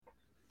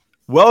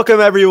Welcome,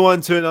 everyone,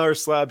 to another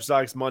Slab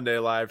Stocks Monday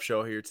live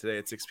show here today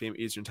at 6 p.m.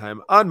 Eastern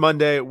Time. On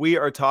Monday, we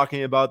are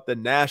talking about the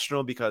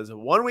National because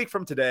 1 week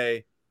from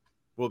today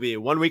will be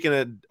 1 week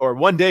or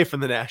 1 day from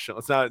the National.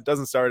 It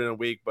doesn't start in a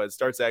week, but it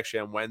starts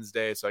actually on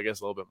Wednesday. So I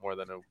guess a little bit more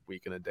than a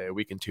week and a day, a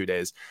week and 2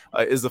 days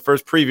is the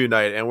first preview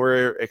night. And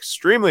we're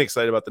extremely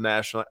excited about the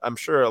National. I'm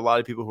sure a lot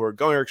of people who are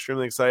going are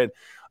extremely excited.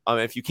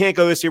 If you can't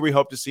go this year, we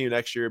hope to see you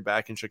next year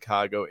back in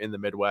Chicago in the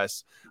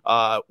Midwest,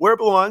 where it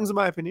belongs, in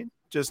my opinion.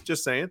 Just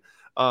saying.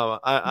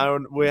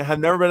 We have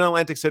never been in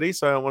Atlantic City,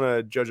 so I don't want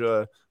to judge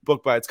a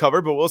book by its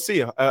cover, but we'll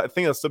see. I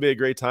think it'll still be a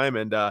great time,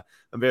 and I'm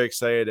very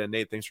excited. And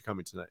Nate, thanks for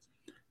coming tonight.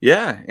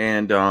 Yeah,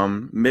 and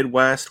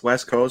Midwest,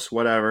 West Coast,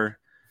 whatever.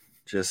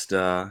 Just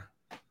whatever.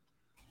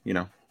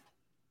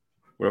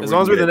 As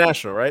long as we're the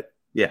National, right?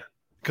 Yeah.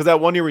 Because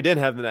that 1 year we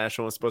didn't have the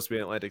National was supposed to be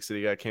in Atlantic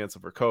City, got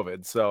canceled for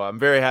COVID. So I'm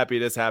very happy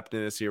it is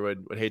happening this year.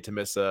 Would hate to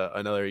miss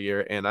another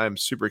year, and I'm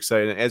super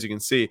excited. And as you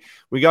can see,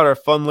 we got our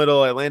fun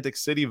little Atlantic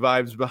City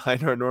vibes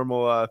behind our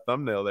normal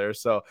thumbnail there.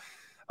 So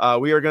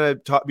we are going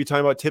to be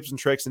talking about tips and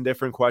tricks and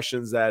different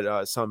questions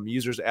that some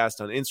users asked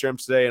on Instagram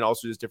today, and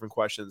also just different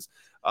questions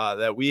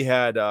that we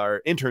had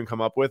our intern come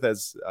up with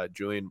as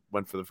Julian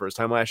went for the first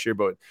time last year.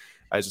 But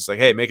I was just like,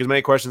 hey, make as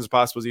many questions as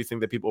possible as you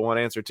think that people want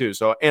to answer too.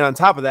 So, and on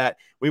top of that,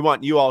 we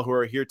want you all who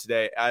are here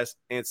today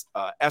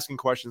asking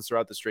questions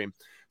throughout the stream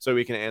so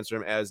we can answer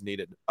them as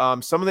needed.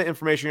 Some of the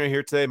information you're going to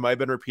hear today might have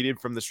been repeated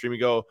from the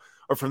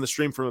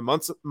stream from a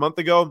month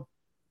ago.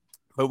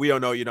 But we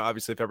don't know,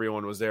 obviously if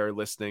everyone was there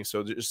listening.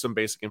 So just some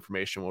basic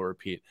information we'll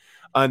repeat.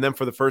 And then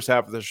for the first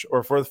half of the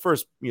or for the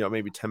first,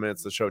 maybe 10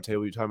 minutes of the show today,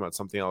 we'll be talking about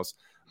something else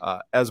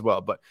as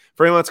well. But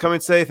for anyone that's coming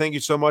today, thank you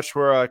so much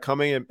for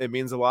coming. It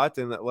means a lot.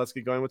 And let's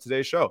get going with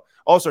today's show.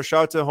 Also,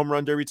 shout out to Home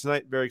Run Derby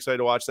tonight. Very excited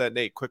to watch that.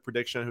 Nate, quick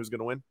prediction on who's going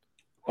to win?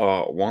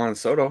 Juan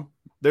Soto.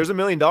 There's $1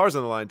 million on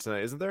the line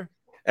tonight, isn't there?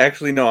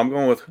 Actually, no, I'm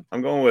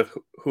going with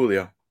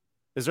Julio.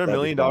 Is there $1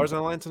 million on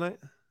the line tonight?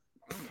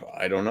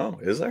 I don't know.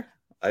 Is there?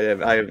 I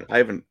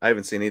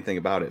haven't seen anything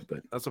about it, but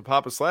that's what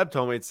Papa Slab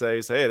told me to say.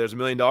 Hey, there's $1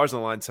 million on the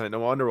line tonight. No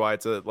wonder why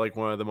it's like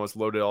one of the most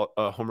loaded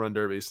home run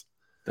derbies.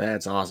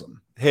 That's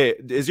awesome. Hey,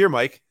 is your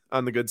mic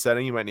on the good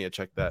setting? You might need to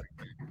check that.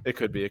 It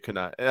could be. It could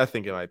not. I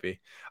think it might be. It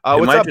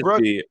might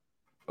just be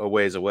a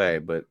ways away,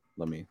 but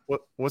let me.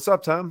 What's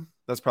up, Tom?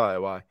 That's probably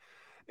why.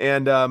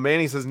 And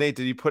Manny says, Nate,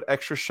 did you put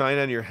extra shine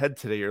on your head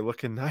today? You're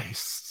looking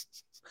nice.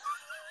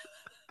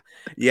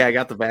 Yeah, I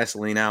got the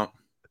Vaseline out.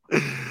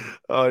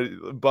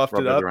 Buffed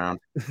it up. Around.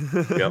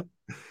 Yep.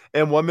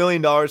 And $1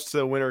 million to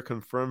the winner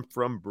confirmed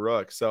from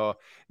Brooke. So,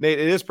 Nate,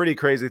 it is pretty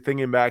crazy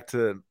thinking back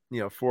to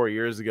 4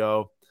 years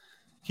ago.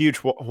 Huge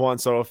Juan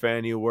Soto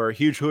fan you were,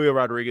 huge Julio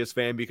Rodriguez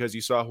fan because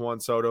you saw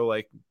Juan Soto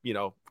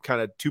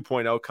kind of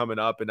 2.0 coming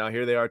up, and now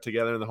here they are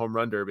together in the home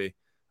run derby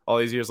all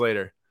these years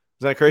later.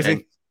 Isn't that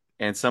crazy?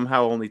 And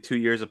somehow only 2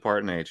 years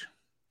apart in age.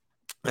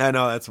 I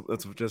know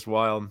that's just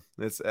wild.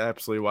 It's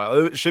absolutely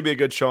wild. It should be a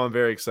good show. I'm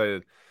very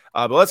excited.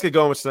 But let's get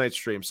going with tonight's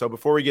stream. So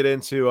before we get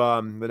into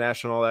the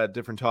National, all that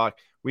different talk,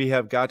 we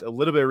have got a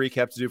little bit of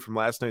recap to do from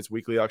last night's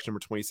weekly auction number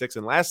 26.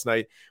 And last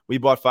night, we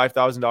bought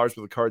 $5,000 worth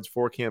of cards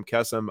for Cam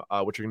Kesem,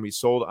 which are going to be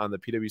sold on the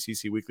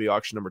PWCC weekly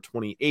auction number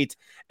 28,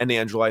 ending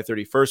on July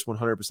 31st.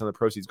 100% of the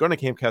proceeds going to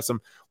Cam Kesem.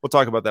 We'll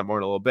talk about that more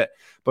in a little bit.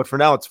 But for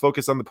now, let's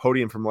focus on the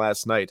podium from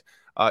last night.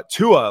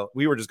 Tua,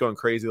 we were just going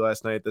crazy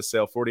last night at this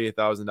sale,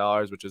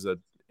 $48,000, which is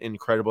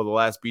incredible. The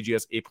last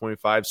BGS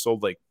 8.5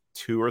 sold like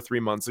 2 or 3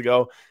 months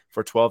ago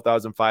for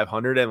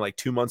 $12,500 and like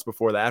 2 months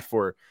before that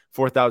for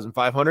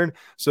 $4,500.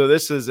 So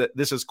this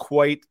is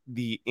quite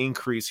the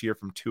increase here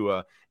from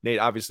Tua. Nate,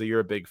 obviously you're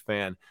a big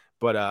fan,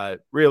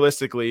 but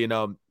realistically,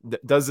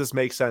 does this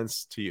make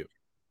sense to you?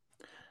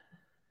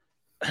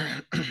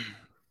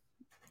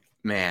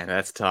 Man,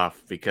 that's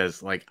tough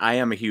because I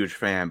am a huge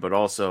fan, but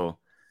also,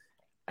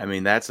 I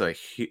mean, that's a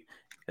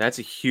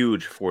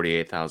huge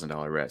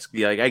 $48,000 risk.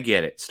 Yeah, I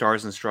get it.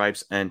 Stars and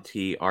Stripes,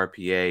 NT,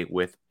 RPA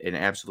with an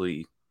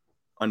absolutely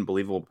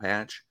unbelievable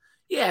patch.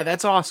 Yeah,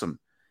 that's awesome.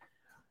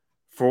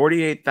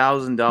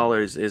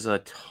 $48,000 is a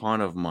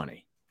ton of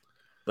money.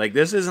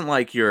 This isn't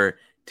like you're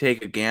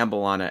take a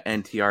gamble on an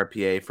NT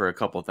RPA for a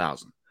couple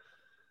thousand.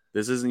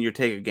 This isn't your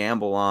take a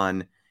gamble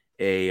on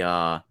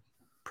a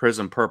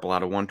Prism Purple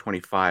out of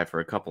 125 for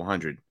a couple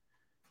hundred.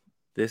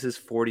 This is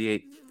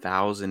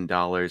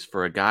 $48,000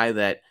 for a guy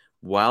that,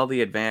 while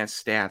the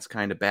advanced stats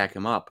kind of back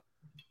him up,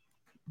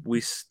 we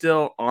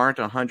still aren't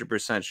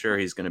 100% sure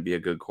he's going to be a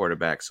good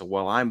quarterback. So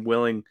while I'm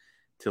willing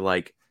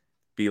to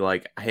be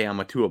hey, I'm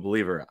a Tua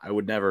believer, I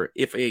would never,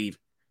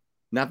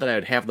 not that I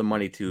would have the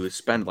money to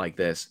spend like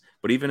this,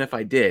 but even if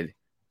I did,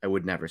 I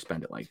would never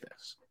spend it like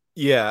this.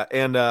 Yeah.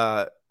 And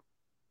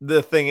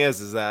the thing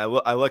is that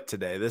I looked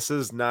today, this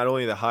is not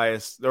only the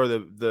highest or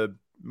the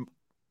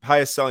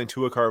highest selling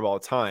Tua card of all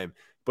time,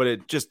 but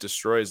it just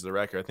destroys the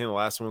record. I think the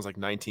last one was like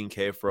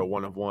 $19K for a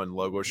 1-of-1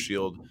 logo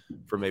shield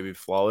for maybe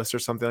Flawless or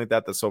something like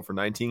that sold for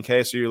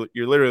 $19K. So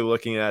you're literally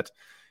looking at,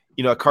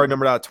 a card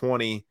numbered out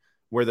 20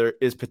 where there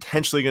is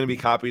potentially going to be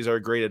copies that are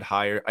graded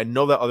higher. I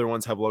know that other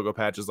ones have logo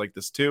patches like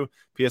this too.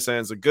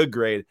 PSN is a good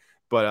grade,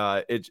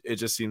 but it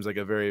just seems like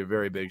a very,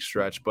 very big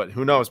stretch. But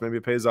who knows? Maybe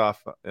it pays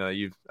off.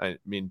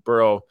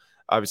 Burrow,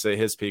 obviously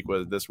his peak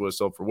was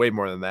sold for way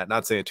more than that.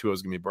 Not saying Tua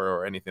is going to be Burrow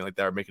or anything like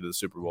that or make it to the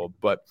Super Bowl,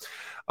 but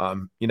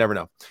you never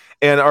know.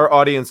 And our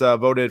audience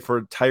voted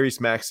for Tyrese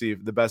Maxey,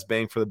 the best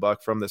bang for the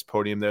buck from this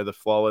podium there, the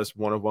flawless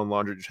one-of-one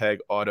laundry tag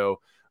auto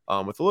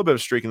with a little bit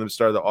of streak in the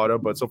start of the auto,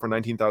 but so for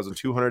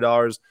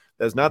 $19,200.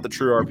 That's not the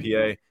true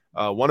RPA.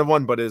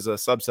 One-of-one, but is a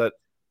subset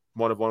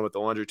one-of-one with the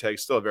laundry tag.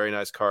 Still a very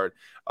nice card.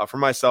 For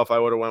myself, I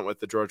would have went with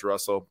the George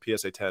Russell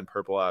PSA 10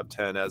 purple out of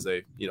 10 as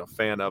a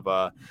fan of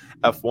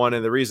F1,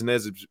 and the reason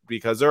is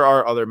because there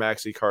are other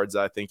Maxi cards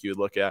that I think you would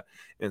look at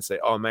and say,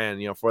 oh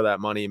man, for that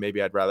money,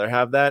 maybe I'd rather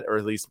have that, or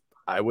at least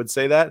I would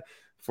say that.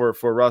 For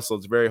Russell,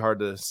 it's very hard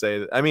to say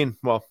that. I mean,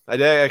 well, I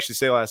did actually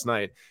say last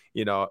night,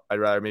 I'd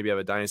rather maybe have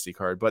a dynasty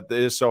card, but it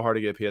is so hard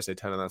to get a PSA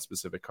 10 on that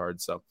specific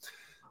card. So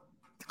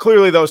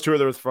clearly those two are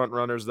the front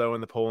runners though in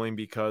the polling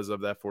because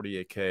of that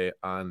 48K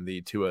on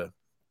the Tua.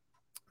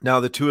 Now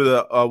the two of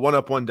the one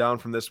up, one down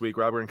from this week,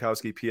 Rob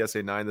Gronkowski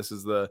PSA 9. This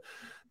is the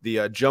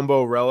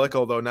jumbo relic,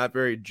 although not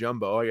very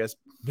jumbo. I guess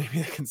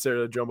maybe they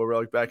considered a jumbo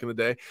relic back in the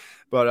day,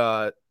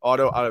 but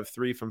auto out of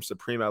 3 from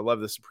Supreme. I love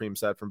the Supreme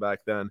set from back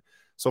then.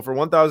 So for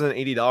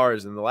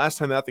 $1,080, and the last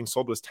time that thing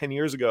sold was 10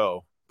 years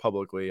ago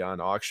publicly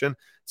on auction,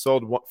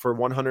 sold for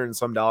 $100 and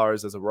some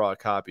as a raw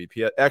copy.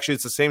 Actually,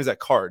 it's the same as that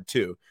card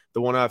too.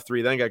 The one out of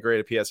 3 then got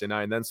graded PSA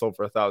 9, then sold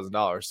for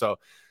 $1,000. So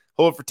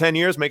hold it for 10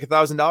 years, make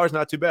 $1,000.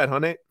 Not too bad, huh,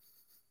 Nate?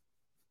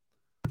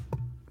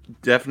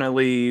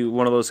 Definitely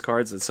one of those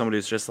cards that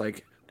somebody's just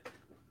like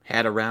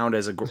had around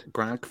as a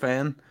Gronk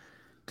fan,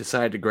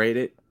 decided to grade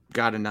it,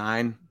 got a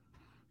 9.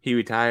 He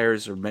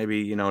retires, or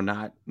maybe,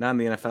 not in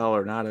the NFL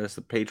or not as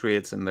the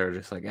Patriots, and they're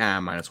just like,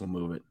 might as well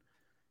move it.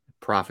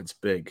 Profit's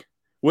big.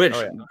 Which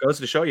goes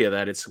to show you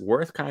that it's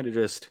worth kind of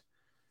just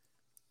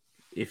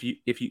if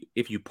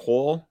you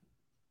pull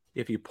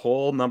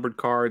numbered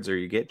cards or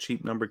you get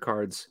cheap numbered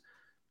cards,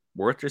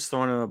 worth just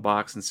throwing in a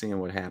box and seeing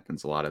what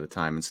happens a lot of the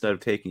time instead of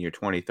taking your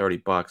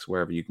 $20-$30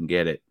 wherever you can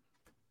get it.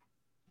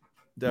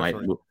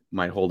 Definitely.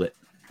 Might hold it.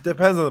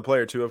 Depends on the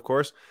player too, of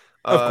course.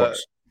 Of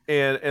course.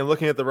 And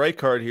looking at the right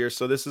card here,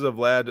 so this is a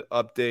Vlad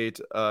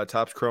update,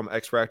 Topps Chrome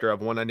X Factor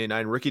of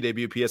 199 rookie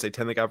debut PSA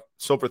 10 that got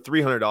sold for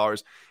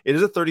 $300. It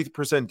is a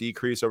 30%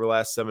 decrease over the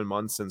last 7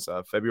 months since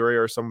February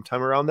or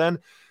sometime around then.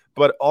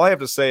 But all I have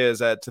to say is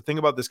that to think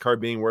about this card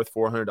being worth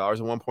 $400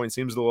 at one point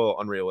seems a little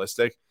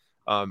unrealistic.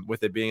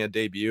 With it being a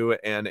debut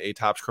and a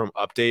Topps Chrome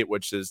update,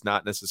 which is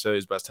not necessarily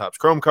his best Topps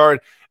Chrome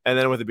card, and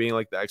then with it being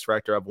like the X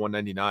Factor of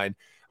 199.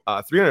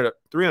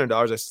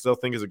 $300 I still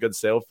think is a good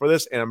sale for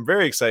this, and I'm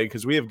very excited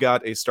because we have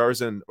got a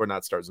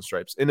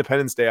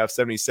Independence Day of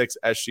 76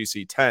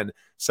 SGC 10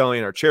 selling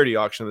in our charity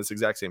auction of this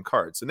exact same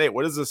card. So Nate,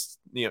 what does this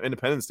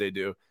Independence Day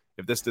do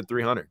if this did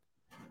 300?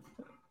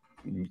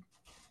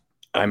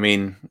 I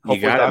mean, you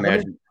gotta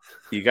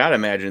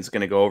imagine it's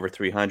going to go over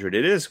 300.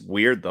 It is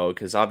weird though,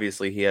 because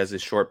obviously he has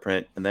his short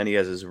print, and then he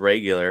has his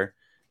regular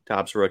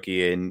Topps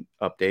rookie in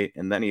update,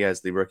 and then he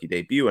has the rookie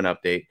debut in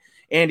update,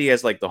 and he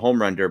has like the home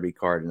run derby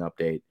card in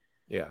update.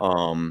 Yeah.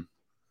 So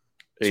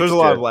there's a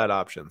lot of Vlad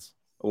options.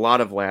 A lot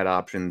of Vlad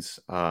options.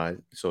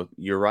 So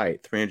you're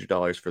right.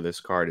 $300 for this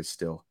card is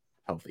still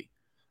healthy.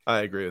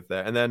 I agree with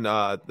that. And then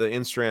the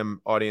Instagram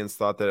audience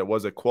thought that it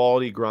was a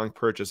quality Gronk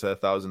purchase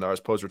at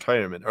 $1,000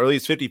 post-retirement, or at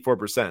least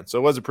 54%. So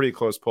it was a pretty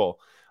close poll.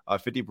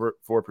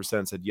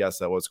 54% said yes,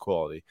 that was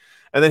quality.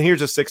 And then here's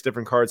just 6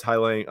 different cards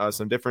highlighting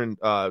some different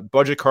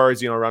budget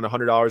cards, around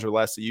 $100 or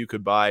less that you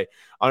could buy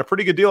on a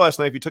pretty good deal last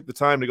night if you took the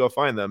time to go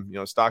find them.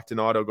 Stockton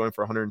auto going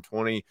for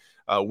 $120.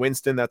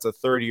 Winston, that's a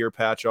 30-year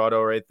patch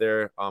auto right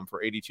there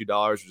for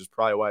 $82, which is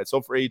probably why it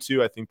sold for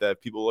 $82. I think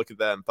that people look at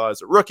that and thought it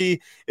was a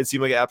rookie. It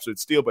seemed like an absolute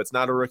steal, but it's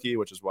not a rookie,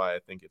 which is why I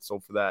think it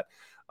sold for that.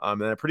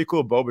 And a pretty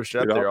cool Bo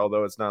Bichette there,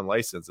 although it's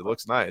non-licensed. It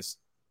looks nice.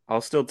 I'll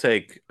still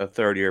take a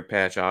 30-year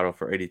patch auto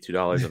for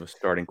 $82 of a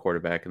starting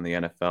quarterback in the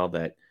NFL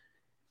that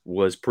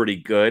was pretty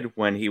good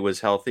when he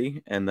was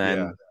healthy, and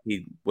then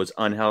he was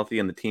unhealthy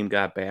and the team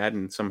got bad,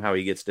 and somehow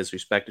he gets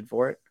disrespected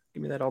for it.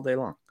 Give me that all day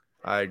long.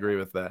 I agree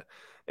with that.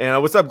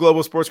 And what's up,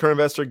 Global Sports Card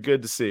Investor?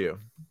 Good to see you.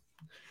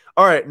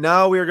 All right,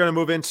 now we are going to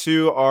move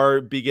into our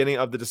beginning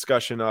of the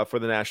discussion for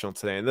the National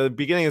today. And the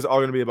beginning is all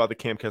going to be about the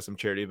Camp Kesem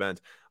charity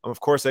event.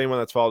 Of course, anyone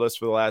that's followed us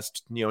for the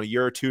last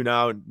year or two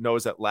now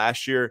knows that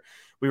last year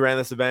we ran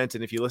this event.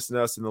 And if you listen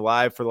to us in the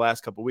live for the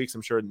last couple of weeks,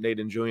 I'm sure Nate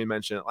and Julian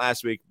mentioned it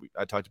last week.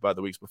 I talked about it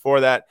the weeks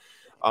before that.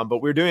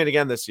 But we're doing it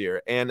again this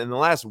year. And in the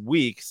last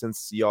week,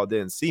 since y'all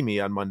didn't see me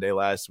on Monday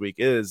last week,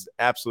 it has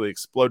absolutely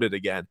exploded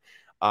again.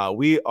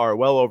 We are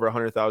well over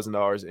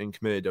 $100,000 in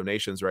committed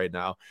donations right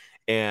now.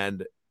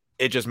 And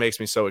it just makes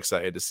me so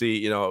excited to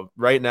see,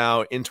 right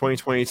now in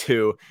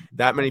 2022,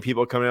 that many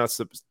people coming out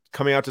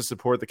to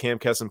support the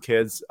Camp Kesem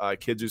kids,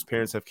 kids whose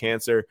parents have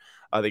cancer.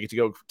 They get to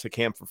go to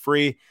camp for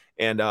free.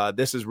 And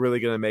this is really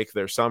going to make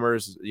their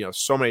summers,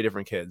 so many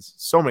different kids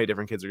are going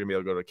to be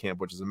able to go to camp,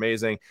 which is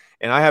amazing.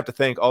 And I have to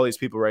thank all these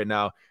people right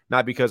now,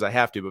 not because I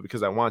have to, but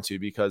because I want to,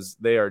 because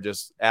they are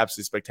just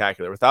absolutely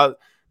spectacular. Without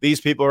these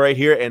people right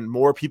here and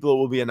more people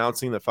will be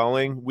announcing the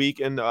following week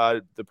and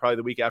probably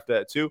the week after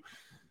that too.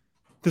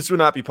 This would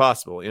not be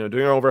possible. Doing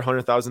over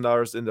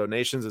 $100,000 in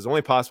donations is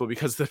only possible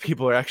because the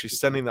people are actually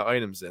sending the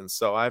items in.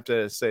 So I have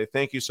to say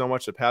thank you so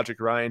much to Patrick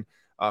Ryan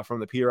from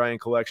the P. Ryan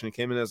Collection. He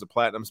came in as a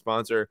platinum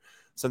sponsor,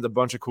 sent a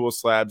bunch of cool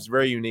slabs,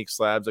 very unique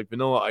slabs like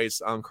Vanilla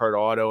Ice on card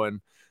auto and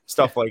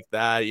stuff like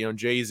that.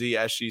 Jay-Z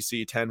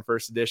SGC 10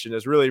 first edition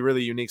is really,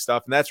 really unique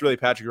stuff. And that's really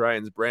Patrick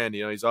Ryan's brand.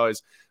 He's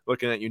always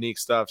looking at unique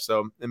stuff.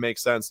 So it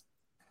makes sense.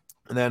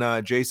 And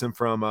then Jason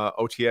from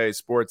OTA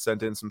Sports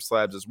sent in some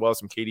slabs as well,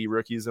 some KD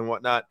rookies and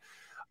whatnot.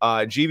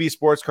 GV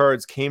Sports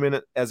Cards came in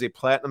as a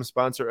platinum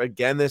sponsor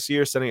again this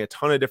year, sending a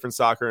ton of different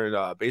soccer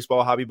and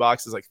baseball hobby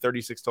boxes, like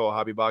 36 total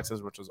hobby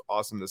boxes, which was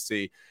awesome to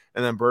see.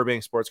 And then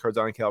Burbank Sports Cards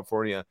out in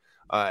California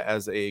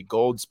as a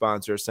gold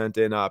sponsor sent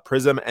in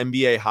Prism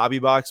NBA hobby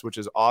box, which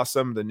is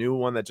awesome, the new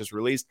one that just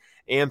released,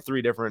 and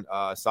 3 different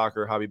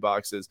soccer hobby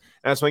boxes.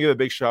 And I just want to give a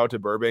big shout out to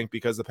Burbank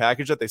because the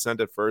package that they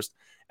sent at first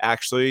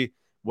actually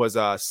was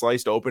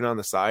sliced open on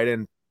the side,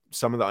 and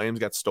some of the items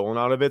got stolen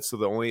out of it. So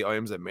the only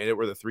items that made it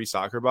were the 3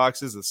 soccer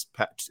boxes.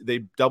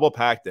 They double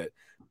packed it.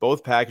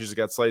 Both packages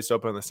got sliced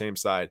open on the same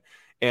side.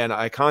 And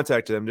I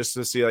contacted them just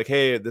to see like,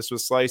 hey, this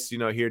was sliced,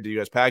 here, do you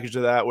guys package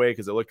it that way?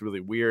 Because it looked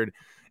really weird.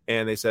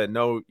 And they said,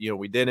 no,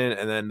 we didn't.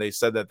 And then they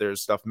said that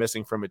there's stuff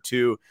missing from it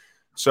too.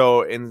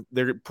 So, and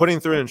they're putting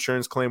through an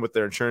insurance claim with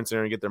their insurance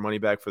and get their money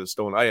back for the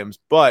stolen items.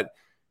 But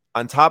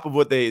on top of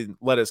what they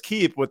let us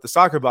keep with the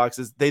soccer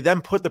boxes, they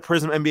then put the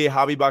Prism NBA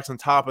hobby box on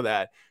top of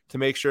that to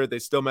make sure they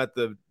still met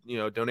the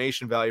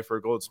donation value for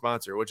a gold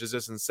sponsor, which is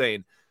just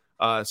insane.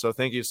 So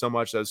thank you so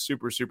much. That was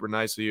super, super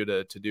nice of you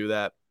to do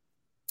that.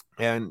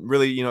 And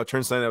really,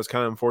 turn something that was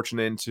kind of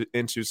unfortunate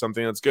into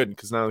something that's good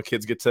because now the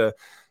kids get to,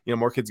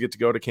 more kids get to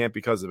go to camp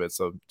because of it.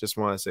 So just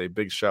want to say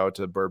big shout out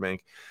to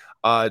Burbank.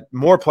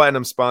 More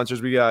platinum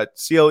sponsors. We got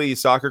CLE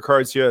soccer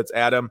cards here. That's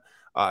Adam.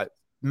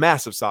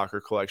 Massive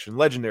soccer collection,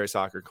 legendary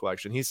soccer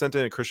collection. He sent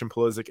in a Christian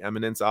Pulisic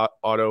Eminence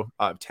auto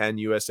 10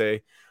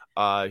 USA.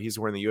 He's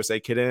wearing the USA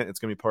kit in it. It's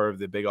going to be part of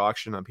the big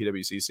auction on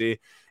PWCC,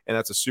 and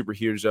that's a super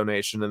huge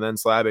donation. And then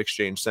Slab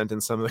Exchange sent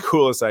in some of the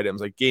coolest items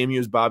like game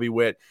used Bobby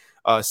Witt,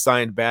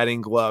 signed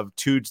batting glove,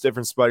 2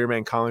 different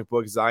Spider-Man comic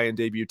books, Zion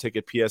debut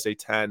ticket PSA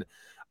 10,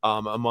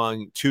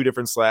 among 2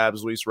 different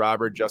slabs, Luis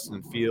Robert,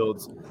 Justin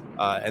Fields,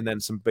 and then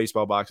some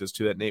baseball boxes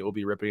too that Nate will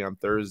be ripping on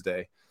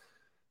Thursday.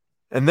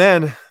 And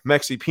then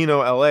Mexi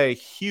Pino LA,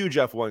 huge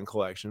F1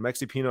 collection.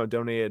 Mexi Pino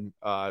donated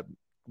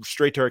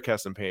straight to our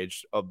custom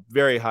page, a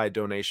very high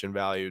donation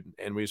value.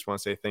 And we just want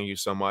to say thank you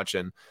so much.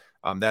 And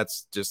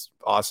that's just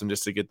awesome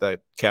just to get that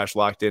cash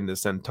locked in to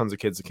send tons of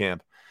kids to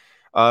camp.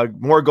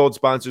 More gold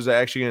sponsors I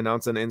actually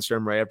announced on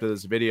Instagram right after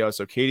this video.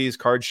 So Katie's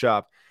Card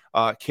Shop.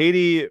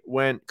 Katie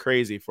went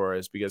crazy for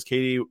us because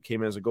Katie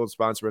came in as a gold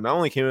sponsor, but not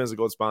only came in as a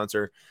gold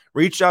sponsor,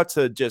 reached out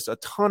to just a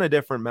ton of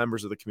different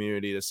members of the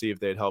community to see if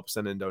they'd help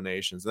send in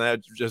donations. And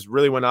that just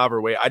really went out of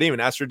her way. I didn't even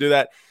ask her to do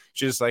that.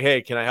 She's just like,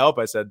 hey, can I help?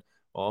 I said,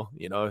 well,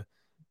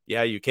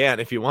 yeah, you can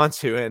if you want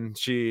to. And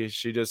she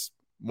just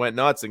went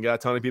nuts and got a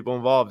ton of people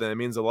involved. And it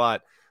means a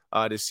lot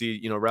to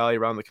see, rally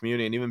around the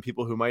community, and even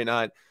people who might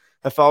not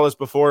have followed us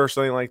before or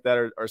something like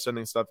that are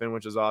sending stuff in,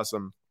 which is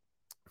awesome.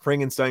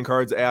 Frankenstein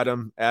cards,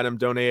 Adam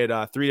donated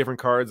 3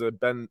 different cards.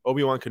 Ben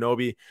Obi-Wan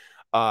Kenobi,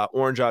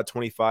 Orange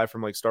 25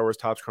 from like Star Wars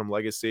Topps Chrome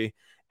Legacy,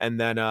 and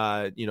then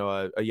a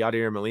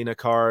Yadier Molina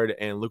card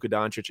and Luka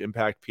Doncic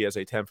Impact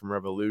PSA 10 from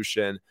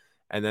Revolution.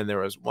 And then there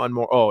was one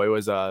more. Oh, it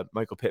was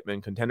Michael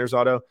Pittman Contenders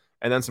auto,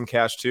 and then some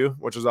cash too,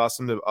 which was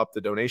awesome to up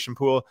the donation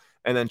pool.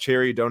 And then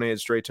Cherry donated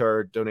straight to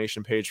our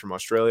donation page from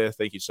Australia.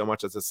 Thank you so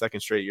much. That's the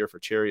 2nd straight year for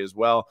Cherry as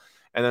well.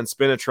 And then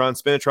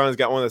Spinatron. Spinatron has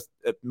got one of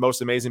the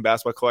most amazing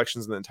basketball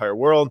collections in the entire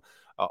world.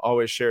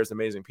 Always shares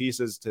amazing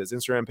pieces to his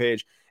Instagram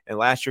page. And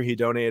last year he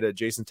donated a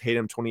Jason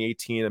Tatum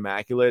 2018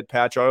 Immaculate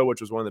patch auto, which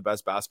was one of the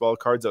best basketball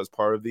cards that was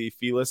part of the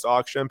Fee-list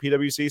auction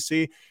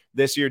PWCC.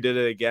 This year did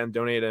it again,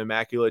 donated an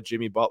Immaculate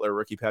Jimmy Butler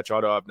rookie patch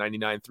auto of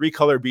 99,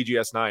 3-color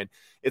BGS 9.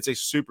 It's a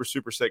super,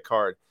 super sick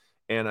card,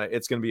 and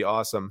it's going to be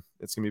awesome.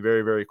 It's going to be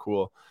very, very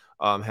cool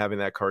having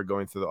that card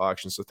going through the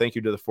auction. So thank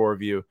you to the 4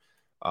 of you.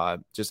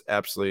 Just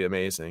absolutely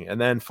amazing. And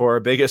then for our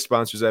biggest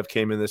sponsors that have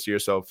came in this year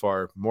so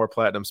far, more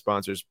platinum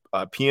sponsors,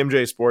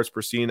 PMJ Sports,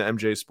 Pristine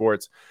MJ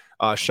Sports,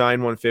 Shine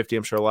 150.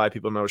 I'm sure a lot of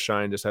people know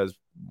Shine just has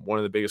one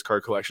of the biggest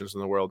card collections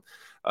in the world.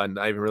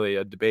 Not even really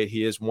a debate.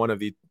 He is one of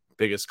the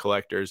biggest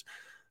collectors,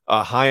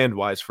 high-end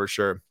wise for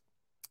sure.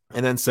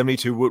 And then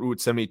 72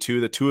 Woodwood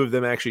 72. The 2 of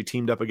them actually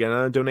teamed up again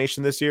on a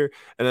donation this year.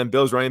 And then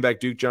Bills running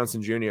back Duke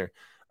Johnson Jr.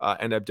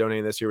 Ended up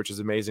donating this year, which is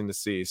amazing to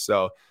see.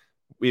 So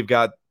we've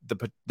got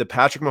the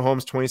Patrick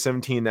Mahomes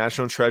 2017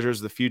 National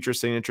Treasures, the Future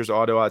Signatures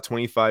Auto at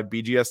 25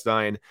 BGS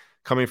 9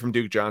 coming from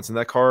Duke Johnson.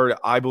 That card,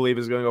 I believe,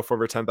 is going to go for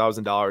over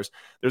 $10,000.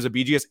 There's a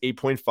BGS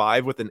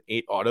 8.5 with an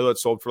 8 auto that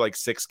sold for like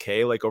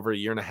 $6K like over a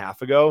year and a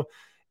half ago.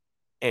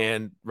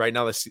 And right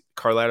now the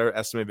card ladder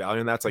estimate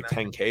value on that's like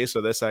 $10K. So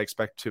this I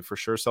expect to for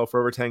sure sell for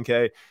over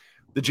 $10K.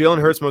 The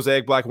Jalen Hurts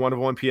Mosaic Black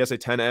 1/1 PSA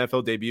 10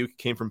 NFL debut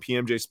came from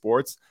PMJ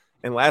Sports.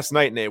 And last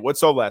night, Nate, what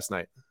sold last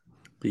night?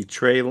 The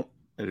Trey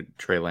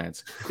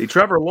Lance, the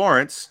Trevor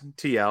Lawrence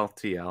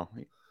TL.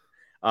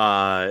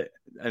 I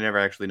never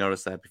actually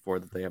noticed that before,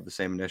 that they have the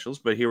same initials,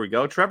 but here we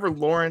go. Trevor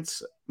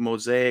Lawrence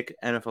Mosaic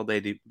NFL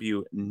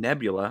debut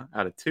Nebula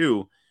out of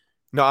 2.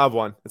 No, I have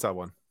 1. It's out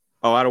 1.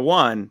 Oh, out of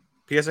 1.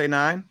 PSA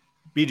 9?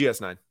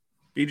 BGS 9.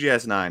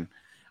 BGS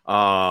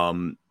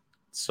 9.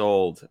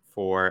 Sold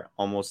for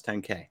almost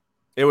 10K.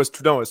 It was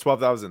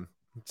 12,000.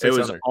 It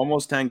was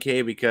almost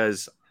 10K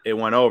because it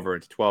went over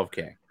to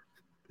 12K,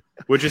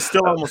 which is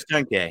still almost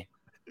 10K.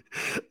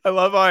 I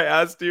love how I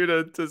asked you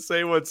to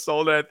say what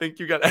sold it. I think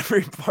you got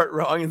every part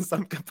wrong in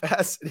some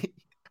capacity.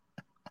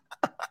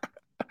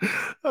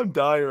 I'm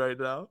dying right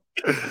now.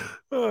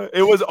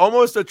 It was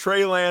almost a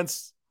Trey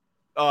Lance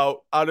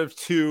out of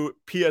 2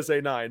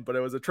 PSA 9, but it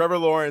was a Trevor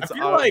Lawrence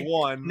out of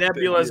 1.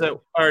 Nebula's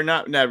or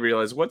not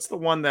Nebula's. What's the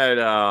one that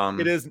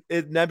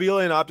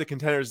Nebula and Optic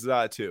Contenders is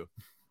out of 2.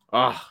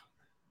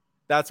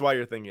 That's why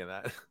you're thinking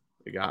that.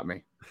 You got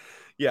me.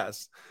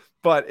 Yes.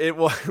 But it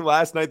was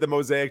last night, the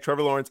Mosaic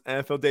Trevor Lawrence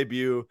NFL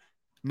debut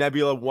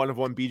Nebula 1 of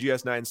 1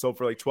 BGS 9 sold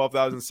for like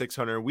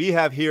 12,600. We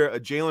have here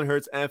a Jalen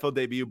Hurts NFL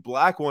debut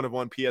black 1 of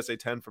 1 PSA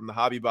 10 from the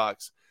Hobby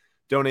Box,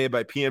 donated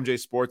by PMJ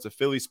Sports, a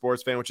Philly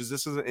sports fan,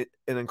 this is an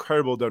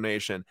incredible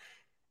donation.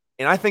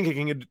 And I think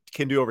it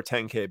can do over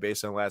 10K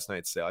based on last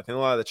night's sale. I think a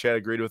lot of the chat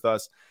agreed with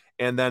us.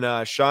 And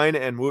then Shine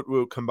and Woot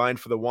Woot combined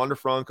for the Wander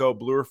Franco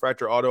Blue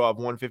Refractor Auto of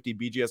 150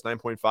 BGS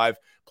 9.5,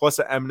 plus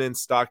an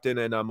Eminence Stockton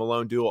and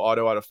Malone Dual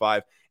Auto out of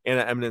 5, and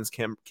an Eminence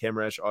Cam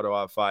Reddish Auto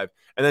out of 5.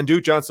 And then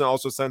Duke Johnson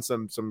also sent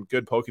some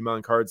good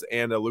Pokemon cards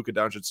and a Luka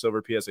Doncic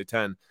Silver PSA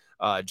 10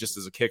 just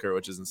as a kicker,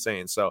 which is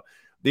insane. So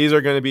these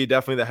are going to be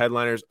definitely the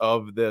headliners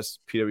of this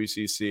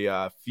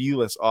PWCC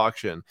feeless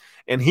auction.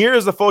 And here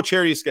is the full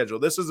charity schedule.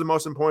 This is the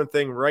most important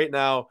thing right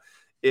now,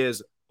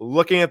 is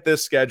looking at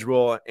this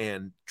schedule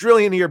and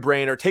drilling into your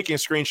brain or taking a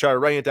screenshot or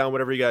writing it down,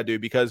 whatever you got to do,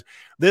 because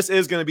this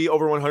is going to be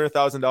over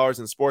 $100,000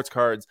 in sports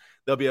cards.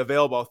 They'll be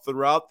available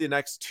throughout the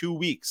next 2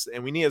 weeks,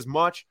 and we need as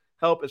much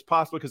help as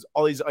possible because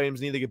all these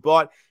items need to get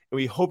bought, and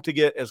we hope to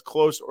get as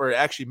close, or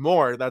actually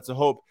more, that's a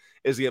hope,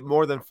 is to get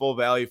more than full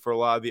value for a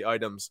lot of the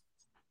items,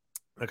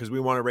 because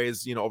we want to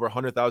raise, over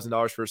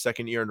 $100,000 for a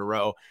second year in a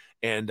row.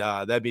 And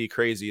that'd be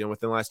crazy. And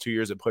within the last 2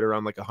 years, it put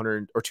around like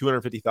 $100,000 or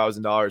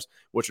 $250,000,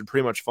 which would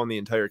pretty much fund the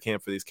entire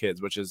camp for these kids,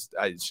 which is,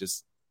 it's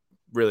just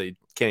really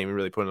can't even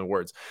really put into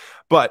words.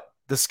 But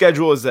the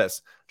schedule is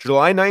this: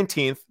 July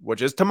 19th,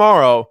 which is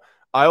tomorrow,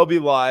 I will be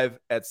live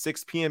at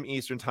 6 p.m.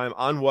 Eastern time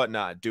on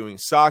Whatnot, doing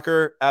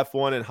soccer,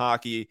 F1, and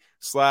hockey,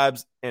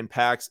 slabs and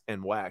packs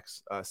and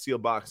wax,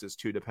 sealed boxes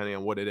too, depending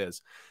on what it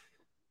is.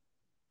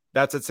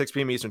 That's at 6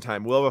 p.m. Eastern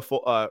time. We'll have a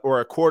full or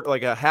a quarter,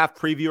 like a half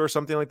preview or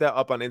something like that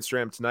up on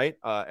Instagram tonight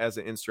as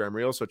an Instagram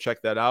reel. So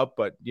check that out.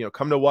 But,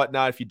 come to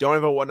Whatnot. If you don't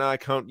have a Whatnot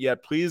account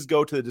yet, please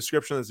go to the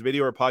description of this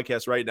video or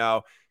podcast right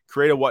now.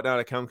 Create a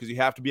Whatnot account, because you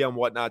have to be on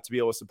Whatnot to be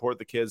able to support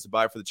the kids, to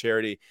buy for the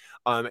charity.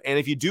 And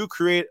if you do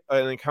create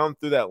an account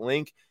through that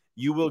link,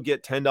 you will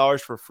get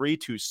 $10 for free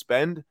to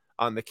spend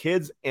on the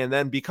kids. And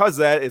then because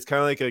that is kind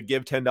of like a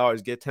give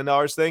 $10, get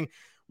 $10 thing,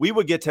 we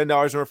would get $10 in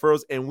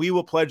referrals, and we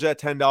will pledge that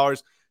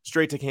 $10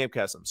 straight to Camp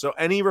Kesem. So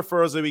any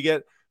referrals that we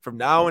get from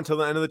now until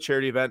the end of the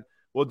charity event,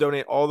 we'll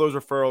donate all those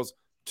referrals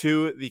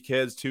to the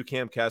kids, to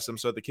Camp Kesem,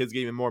 so that the kids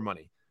get even more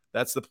money.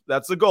 That's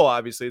the goal,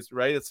 obviously. It's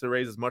right. It's to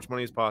raise as much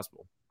money as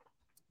possible.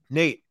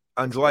 Nate,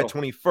 on July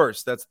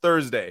 21st, that's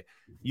Thursday,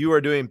 you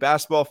are doing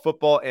basketball,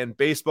 football, and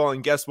baseball.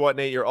 And guess what,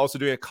 Nate? You're also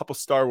doing a couple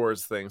Star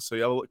Wars things. So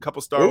you have a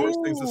couple Star Wars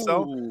things to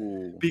sell,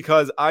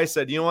 because I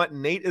said, you know what?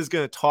 Nate is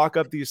going to talk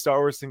up these Star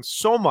Wars things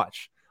so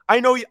much. I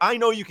know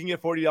you can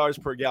get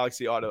 $40 per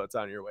Galaxy Auto that's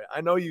on your way.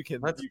 I know you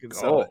can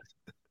sell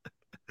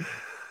it.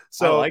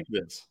 So I like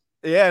this.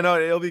 Yeah,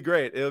 no, it'll be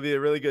great. It'll be a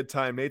really good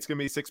time. Nate's going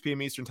to be 6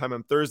 p.m. Eastern time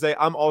on Thursday.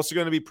 I'm also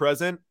going to be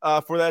present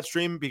for that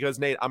stream, because,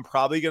 Nate, I'm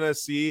probably going to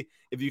see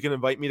if you can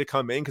invite me to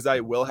come in, because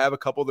I will have a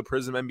couple of the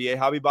Prism NBA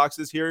hobby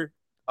boxes here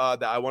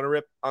that I want to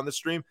rip on the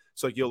stream.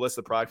 So you'll list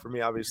the product for me,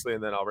 obviously,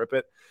 and then I'll rip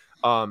it.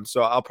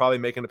 So I'll probably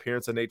make an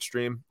appearance on Nate's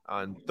stream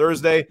on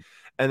Thursday.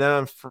 And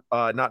then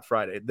on not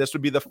Friday, this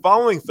would be the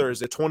following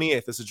Thursday,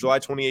 28th. This is July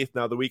 28th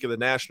now, the week of the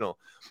National.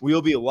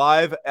 We'll be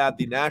live at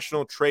the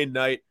National Trade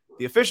Night,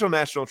 the official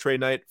National Trade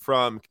Night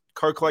from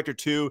Card Collector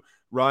 2,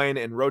 Ryan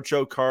and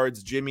Roadshow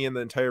Cards, Jimmy and the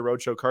entire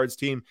Roadshow Cards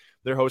team.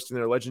 They're hosting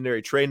their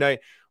legendary trade night.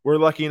 We're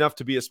lucky enough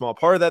to be a small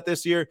part of that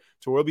this year.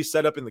 So we'll be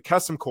set up in the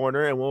custom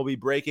corner, and we'll be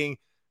breaking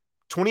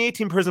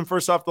 2018 Prism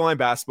First Off the Line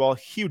basketball,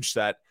 huge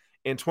set,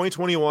 and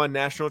 2021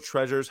 National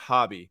Treasures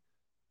Hobby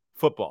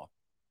football.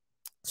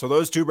 So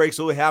those two breaks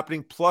will be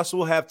happening. Plus,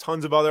 we'll have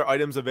tons of other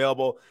items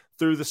available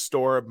through the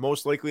store,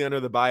 most likely under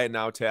the Buy It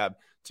Now tab,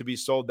 to be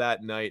sold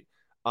that night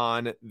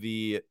on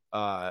the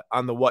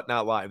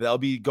Whatnot Live. That'll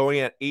be going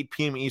at 8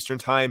 p.m. Eastern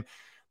time.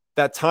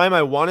 That time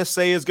I want to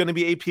say is going to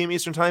be 8 p.m.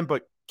 Eastern time,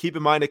 but keep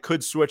in mind it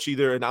could switch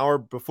either an hour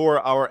before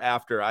or hour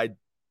after. I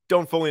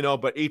don't fully know,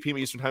 but 8 p.m.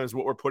 Eastern time is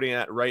what we're putting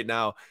at right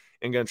now,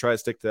 and going to try to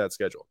stick to that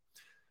schedule.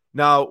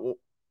 Now,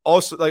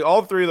 Also, like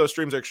all three of those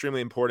streams are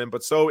extremely important,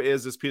 but so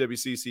is this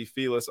PWCC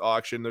feeless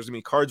auction. There's gonna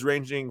be cards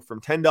ranging from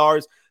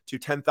 $10 to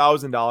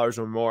 $10,000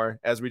 or more,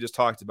 as we just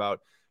talked about,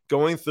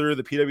 going through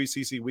the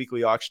PWCC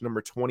weekly auction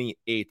number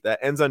 28 that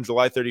ends on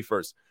July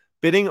 31st.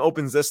 Bidding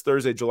opens this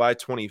Thursday, July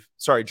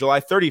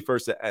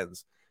 31st. It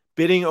ends.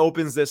 Bidding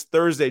opens this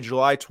Thursday,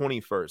 July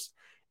 21st.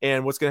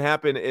 And what's going to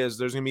happen is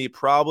there's going to be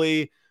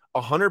probably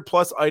 100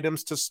 plus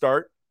items to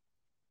start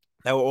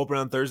that will open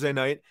on Thursday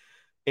night.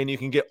 And you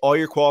can get all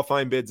your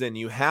qualifying bids in.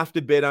 You have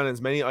to bid on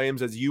as many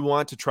items as you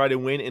want to try to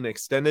win an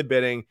extended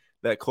bidding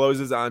that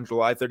closes on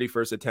July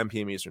 31st at 10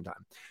 p.m. Eastern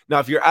time. Now,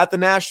 if you're at the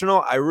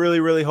National, I really,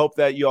 really hope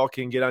that you all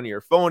can get on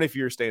your phone if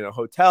you're staying in a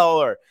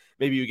hotel, or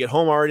maybe you get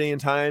home already in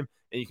time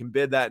and you can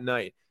bid that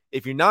night.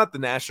 If you're not the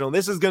National,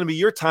 this is going to be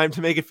your time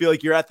to make it feel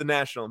like you're at the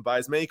National and buy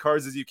as many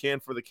cards as you can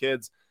for the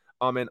kids,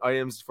 and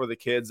items for the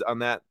kids on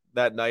that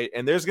night.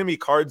 And there's going to be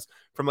cards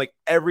from like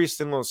every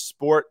single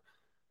sport,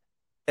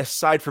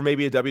 aside from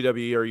maybe a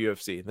WWE or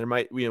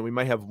UFC. We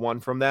might have one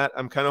from that.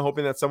 I'm kind of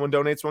hoping that someone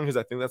donates one because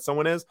I think that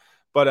someone is.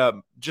 But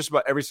just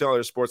about every single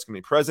other sport's going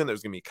to be present.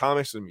 There's going to be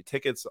comics, there's going to be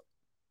tickets.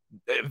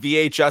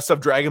 VHS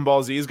of Dragon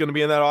Ball Z is going to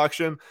be in that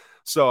auction.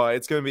 So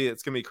it's going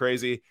to be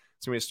crazy.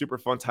 It's going to be a super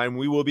fun time.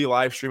 We will be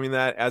live streaming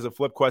that as a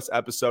FlipQuest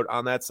episode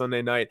on that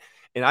Sunday night.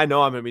 And I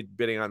know I'm going to be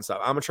bidding on stuff.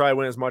 I'm going to try to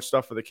win as much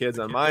stuff for the kids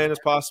on my end as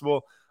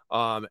possible.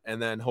 And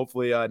then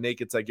hopefully Nate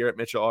gets that Garrett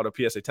Mitchell auto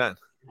PSA 10.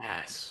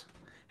 Yes.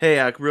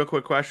 Hey, real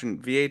quick question.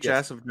 VHS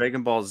Yes. of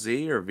Dragon Ball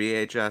Z or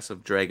VHS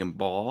of Dragon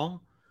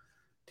Ball?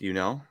 Do you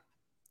know?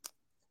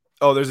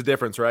 Oh, there's a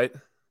difference, right?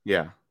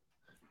 Yeah.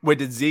 Wait,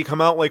 did Z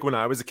come out like when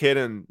I was a kid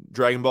and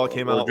Dragon Ball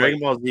came out? Dragon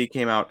Ball Z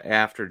came out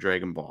after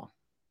Dragon Ball.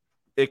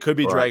 It could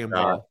be Dragon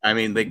Ball. I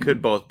mean, they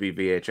could both be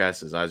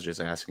VHSs. I was just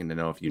asking to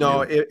know if you knew.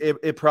 No,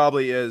 it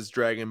probably is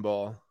Dragon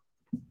Ball.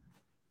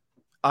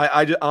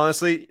 I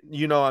honestly,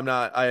 I'm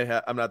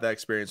not that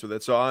experienced with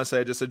it. So honestly,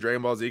 I just said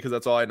Dragon Ball Z because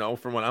that's all I know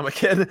from when I'm a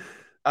kid.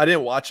 I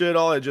didn't watch it at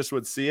all. I just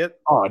would see it.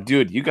 Oh,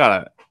 dude, you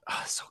gotta.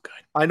 Oh, so good.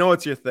 I know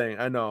it's your thing.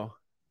 I know.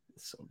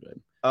 It's so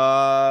good.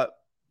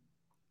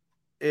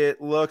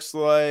 It looks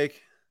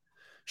like,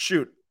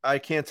 shoot, I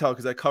can't tell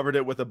because I covered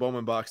it with a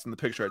Bowman box in the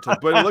picture I took,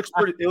 but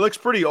it looks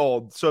pretty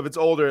old. So if it's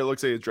older, it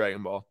looks like it's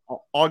Dragon Ball.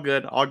 All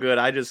good.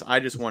 I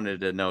just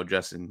wanted to know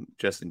just in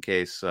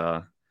case,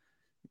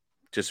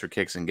 just for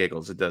kicks and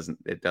giggles. It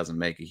doesn't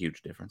make a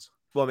huge difference.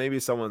 Well, maybe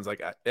someone's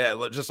like,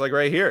 yeah, just like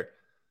right here.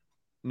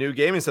 New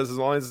Gaming says as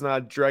long as it's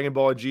not Dragon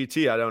Ball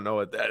GT, I don't know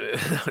what that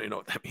is. I don't even know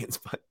what that means,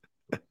 but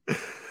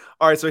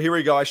all right, so here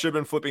we go. I should have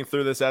been flipping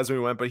through this as we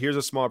went, but here's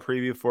a small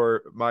preview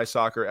for my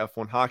soccer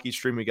F1 hockey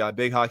stream. We got a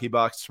big hockey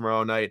box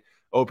tomorrow night,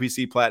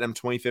 OPC Platinum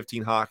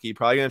 2015 hockey.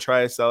 Probably going to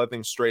try to sell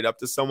everything straight up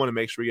to someone and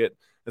make sure we get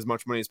as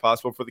much money as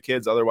possible for the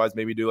kids. Otherwise,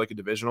 maybe do like a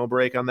divisional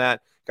break on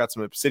that. Got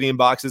some Obsidian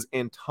boxes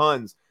and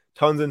tons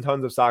and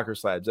tons of soccer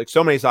slabs. Like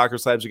so many soccer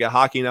slabs. We got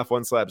hockey and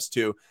F1 slabs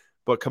too.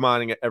 But come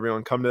on,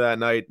 everyone, come to that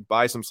night,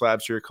 buy some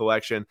slabs for your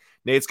collection.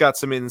 Nate's got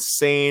some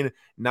insane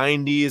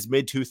 90s,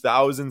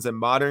 mid-2000s, and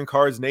modern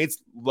cards.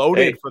 Nate's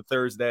loaded for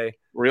Thursday.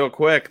 Real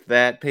quick,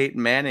 that Peyton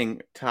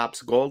Manning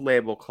Topps Gold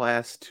Label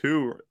Class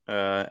 2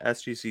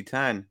 SGC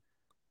 10,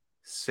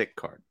 sick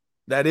card.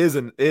 That is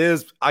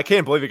I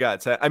can't believe it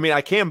got 10. I mean,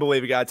 I can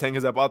believe it got 10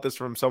 because I bought this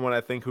from someone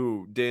I think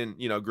who didn't,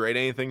 grade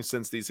anything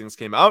since these things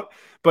came out.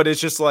 But it's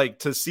just like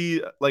to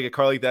see like a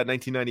card like that,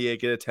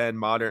 1998, get a 10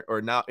 modern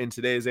or not in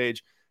today's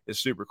age is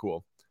super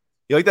cool.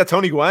 You like that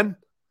Tony Gwynn?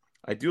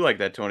 I do like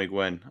that Tony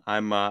Gwynn.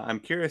 I'm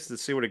curious to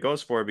see what it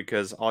goes for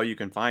because all you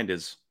can find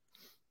is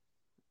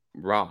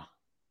raw.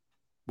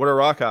 What are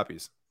raw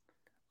copies?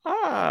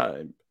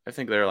 I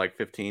think they're like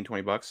 $15,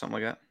 $20, something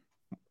like that.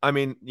 I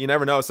mean, you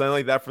never know. Something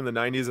like that from the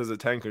 90s as a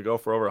 10 could go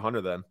for over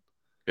 100 then.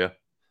 Yeah.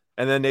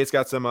 And then Nate's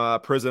got some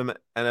Prism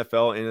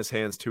NFL in his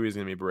hands too. He's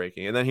going to be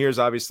breaking. And then here's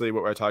obviously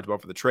what I talked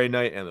about for the trade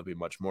night, and there'll be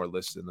much more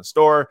listed in the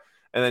store.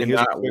 And then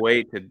here's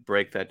wait to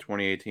break that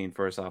 2018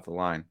 first off the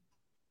line.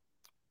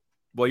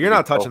 Well, you're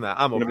not touching that.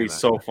 I'm going to be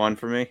so fun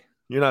for me.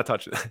 You're not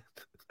touching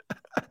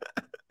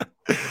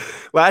that.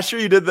 Last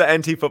year you did the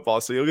NT football,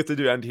 so you'll get to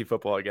do NT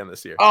football again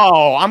this year.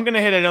 Oh, I'm going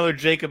to hit another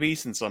Jacob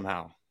Eason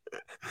somehow.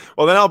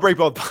 Well, then I'll break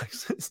both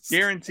boxes.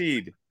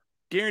 Guaranteed.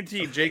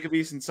 Jacob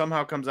Eason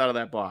somehow comes out of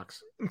that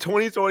box.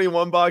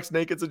 2021 box,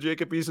 Nate gets a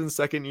Jacob Eason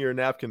second year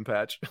napkin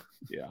patch.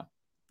 Yeah.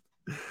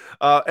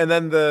 And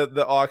then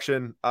the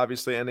auction,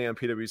 obviously ending on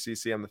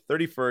PWCC on the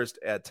 31st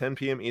at 10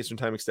 p.m. Eastern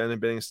time. Extended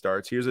bidding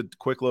starts. Here's a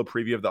quick little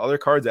preview of the other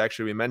cards.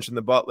 Actually, we mentioned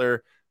the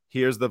Butler.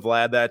 Here's the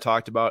Vlad that I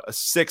talked about. A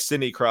 6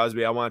 Sidney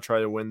Crosby. I want to try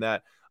to win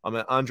that. An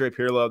Andre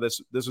Pirlo.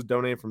 This was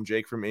donated from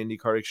Jake from Indie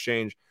Card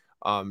Exchange.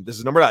 This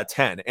is numbered out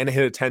 10, and it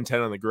hit a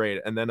 10-10 on the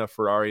grade, and then a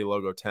Ferrari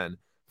logo 10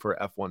 for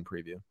F1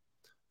 preview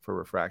for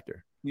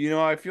Refractor.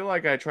 I feel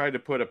like I tried to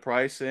put a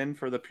price in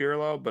for the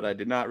Pirlo, but I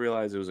did not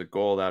realize it was a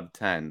gold out of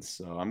 10.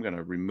 So I'm going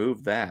to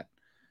remove that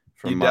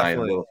from my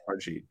little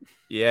card sheet.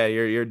 Yeah,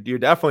 you're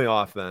definitely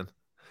off then.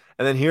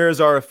 And then here's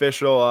our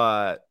official.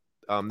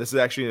 This is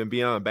actually going to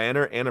be on a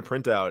banner and a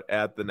printout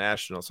at the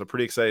National. So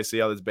pretty excited to see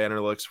how this banner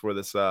looks for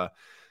this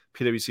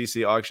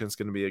PWCC auction is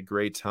going to be a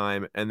great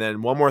time. And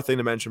then one more thing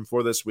to mention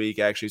for this week,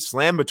 actually,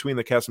 slam between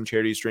the custom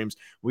charity streams.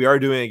 We are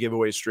doing a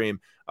giveaway stream.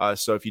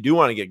 So if you do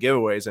want to get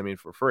giveaways, I mean,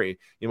 for free,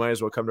 you might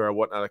as well come to our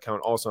Whatnot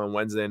account also on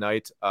Wednesday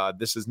night.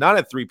 This is not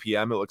at 3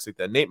 p.m. It looks like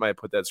that Nate might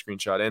put that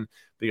screenshot in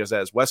because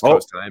that is West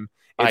Coast time.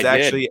 It's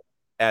actually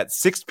at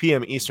 6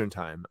 p.m. Eastern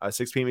time,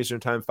 6 p.m.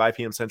 Eastern time, 5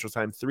 p.m. Central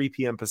time, 3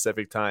 p.m.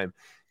 Pacific time.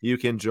 You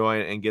can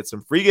join and get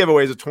some free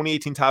giveaways of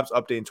 2018 Topps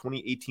Update and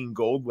 2018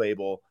 Gold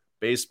Label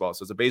baseball.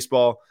 So it's a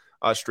baseball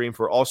stream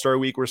for All-Star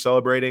Week we're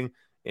celebrating,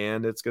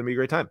 and it's going to be a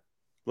great time.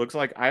 Looks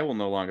like I will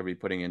no longer be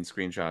putting in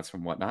screenshots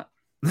from Whatnot.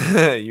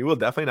 You will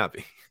definitely not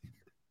be.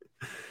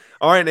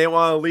 All right, Nate,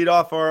 want to lead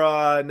off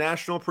our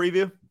national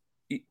preview?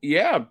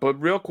 Yeah,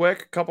 but real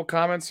quick, a couple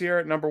comments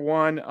here. Number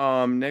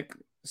one, Nick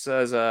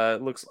says,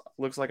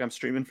 looks like I'm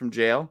streaming from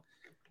jail.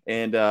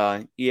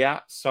 And yeah,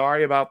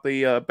 sorry about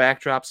the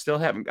backdrop. Still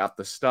haven't got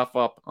the stuff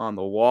up on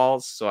the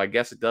walls, so I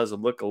guess it does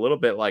look a little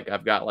bit like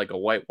I've got like a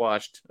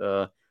whitewashed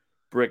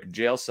brick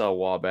jail cell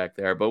wall back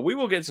there. But we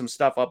will get some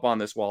stuff up on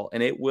this wall,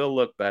 and it will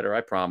look better,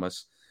 I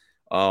promise.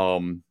 A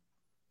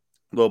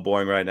little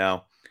boring right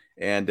now.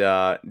 And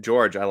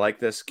George, I like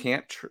this.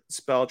 Can't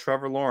spell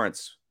Trevor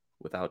Lawrence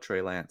without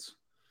Trey Lance.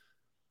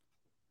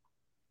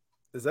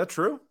 Is that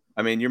true?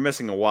 I mean, you're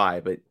missing a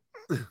Y, but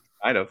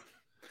kind of.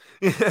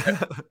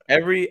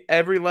 every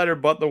letter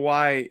but the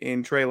Y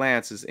in Trey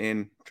Lance is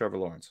in Trevor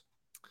Lawrence.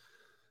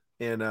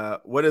 And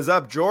what is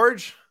up,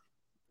 George?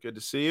 Good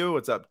to see you.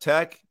 What's up,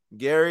 Tech?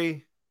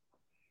 Gary,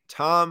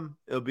 Tom?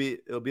 It'll be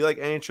like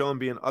NHL and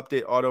be an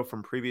update auto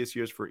from previous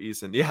years for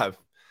Eason. Yeah,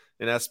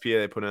 in SPA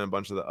they put in a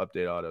bunch of the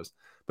update autos.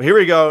 But here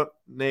we go,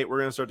 Nate. We're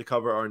gonna start to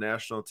cover our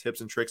national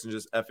tips and tricks and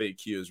just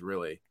FAQs,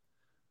 really.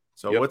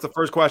 So What's the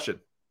first question?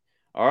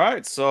 All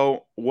right,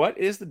 so what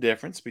is the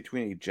difference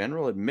between a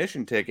general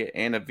admission ticket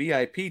and a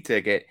VIP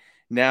ticket?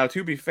 Now,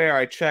 to be fair,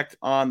 I checked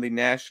on the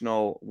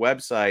national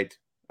website.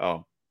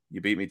 Oh,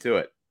 you beat me to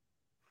it.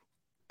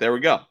 There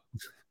we go.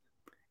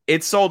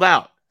 It's sold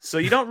out. So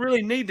you don't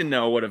really need to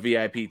know what a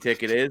VIP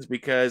ticket is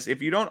because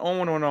if you don't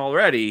own one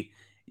already,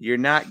 you're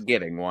not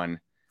getting one.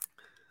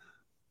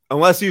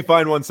 Unless you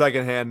find one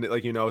secondhand,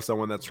 like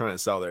someone that's trying to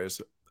sell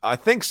theirs. I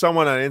think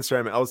someone on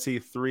Instagram,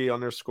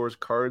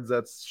 LC3_cards,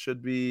 that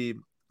should be...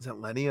 Is that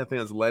Lenny? I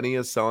think it's Lenny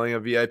is selling a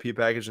VIP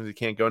package and he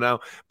can't go now.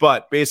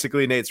 But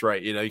basically, Nate's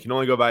right. You can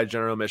only go buy a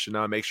general admission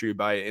now. Make sure you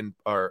buy it in,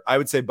 or I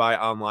would say buy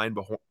online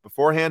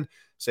beforehand.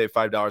 Save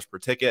 $5 per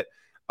ticket.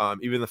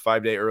 Even the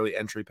 5-day early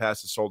entry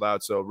pass is sold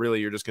out. So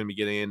really, you're just going to be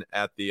getting in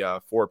at the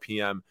 4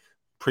 p.m.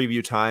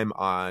 preview time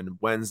on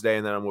Wednesday,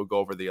 and then we'll go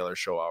over the other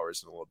show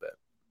hours in a little bit.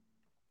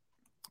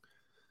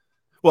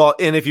 Well,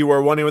 and if you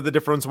were wondering what the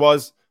difference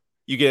was,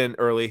 you get in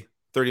early.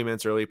 30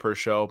 minutes early per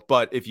show.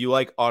 But if you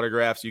like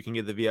autographs, you can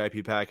get the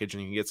VIP package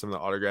and you can get some of the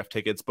autograph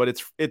tickets. But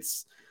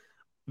it's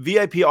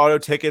VIP auto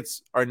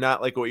tickets are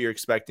not like what you're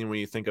expecting when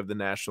you think of the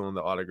national and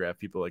the autograph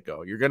people that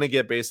go. You're going to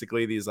get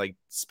basically these like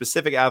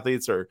specific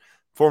athletes or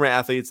former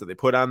athletes that they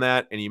put on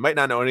that. And you might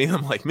not know any of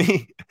them like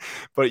me,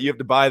 but you have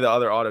to buy the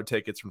other auto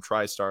tickets from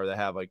TriStar that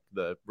have like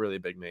the really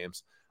big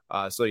names.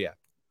 So yeah,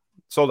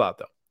 sold out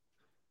though.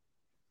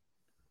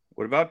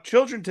 What about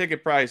children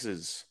ticket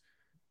prices?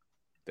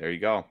 There you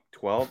go.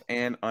 12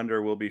 and under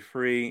will be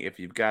free. If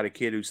you've got a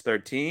kid who's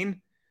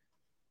 13,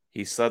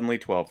 he's suddenly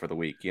 12 for the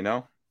week,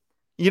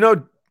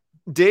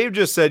 Dave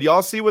just said,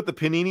 y'all see what the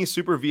Panini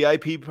Super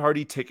VIP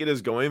party ticket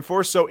is going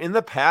for? So in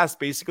the past,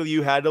 basically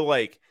you had to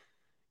like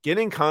get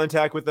in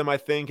contact with them, I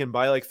think, and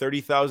buy like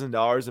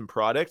 $30,000 in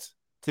product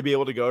to be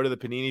able to go to the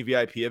Panini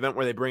VIP event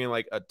where they bring in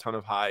like a ton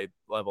of high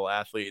level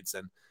athletes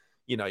and,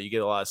 you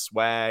get a lot of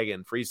swag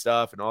and free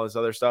stuff and all this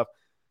other stuff.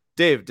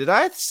 Dave, did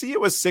I see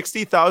it was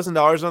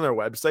 $60,000 on their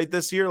website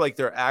this year? Like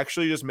they're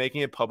actually just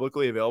making it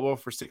publicly available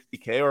for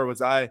 $60K, or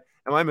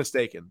am I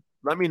mistaken?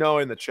 Let me know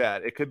in the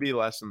chat. It could be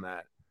less than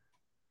that.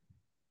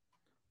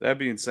 That'd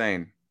be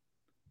insane.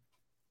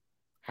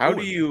 If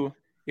you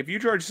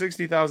charge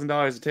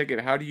 $60,000 a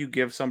ticket, how do you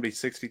give somebody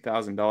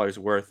 $60,000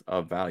 worth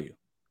of value?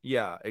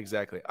 Yeah,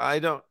 exactly. I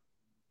don't,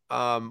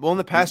 well, in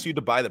the past you had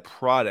to buy the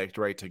product,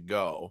 right, to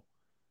go.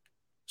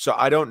 So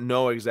I don't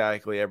know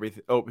exactly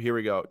everything. Oh, here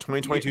we go.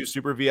 2022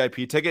 Super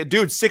VIP ticket.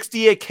 Dude,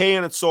 $68K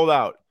and it's sold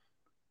out.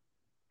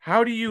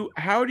 How do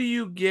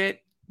you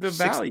get the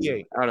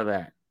value out of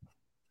that?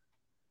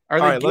 Are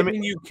they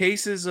giving you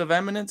cases of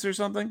eminence or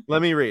something?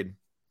 Let me read.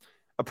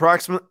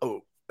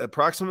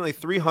 Approximately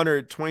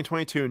 300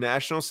 2022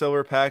 National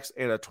Silver packs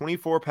and a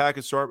 24-pack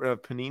assortment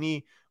of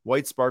Panini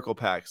White Sparkle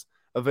packs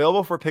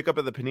available for pickup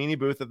at the Panini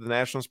booth at the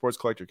National Sports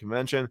Collector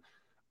Convention.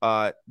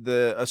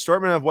 The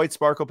assortment of White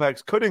Sparkle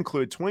packs could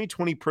include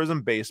 2020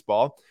 Prism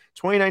Baseball,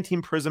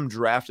 2019 Prism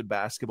Draft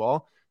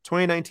Basketball,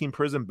 2019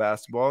 Prism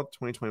Basketball,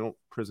 2020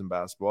 Prism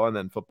Basketball, and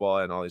then football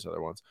and all these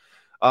other ones.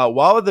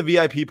 While at the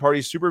VIP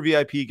party, Super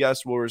VIP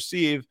guests will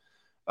receive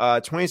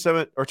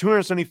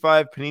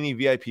 275 Panini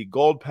VIP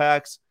Gold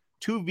packs,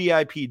 2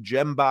 VIP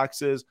Gem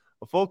boxes,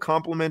 a full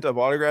complement of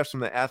autographs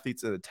from the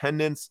athletes in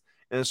attendance,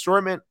 an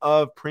assortment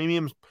of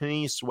premium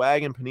Panini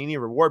swag and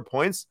Panini reward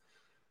points.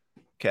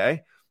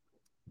 Okay.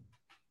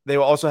 They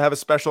will also have a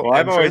special Well,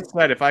 I've always entrance.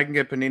 said if I can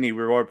get Panini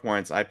reward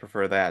points, I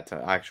prefer that to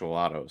actual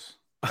autos.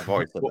 I've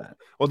always said Well, that.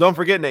 well, don't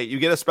forget, Nate, you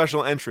get a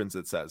special entrance,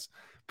 it says.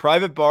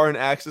 Private bar and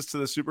access to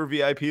the Super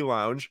VIP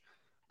lounge.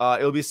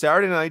 It'll be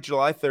Saturday night,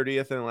 July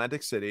 30th in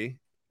Atlantic City.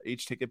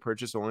 Each ticket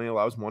purchase only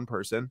allows one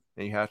person,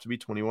 and you have to be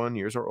 21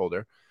 years or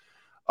older.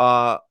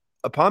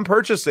 Upon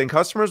purchasing,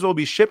 customers will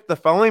be shipped the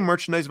following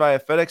merchandise via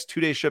FedEx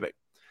 2-day shipping.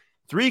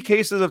 3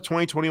 cases of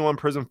 2021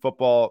 Prism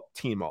Football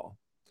Team All.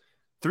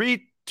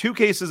 2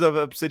 cases of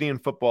Obsidian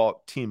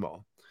Football Team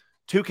All.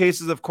 2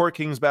 cases of Court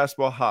Kings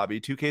Basketball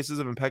Hobby. 2 cases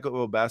of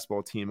Impeccable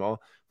Basketball Team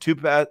All.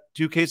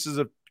 2 cases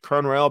of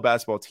Crown Royal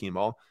Basketball Team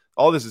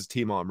All this is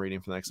Team All I'm reading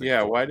for the next.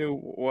 Yeah,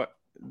 what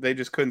they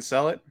just couldn't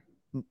sell it?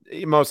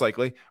 Most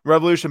likely.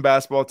 Revolution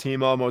Basketball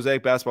Team All,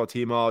 Mosaic Basketball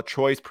Team All,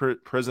 Choice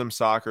Prism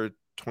Soccer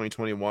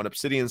 2021,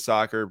 Obsidian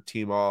Soccer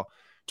Team All,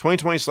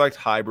 2020 Select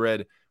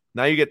Hybrid.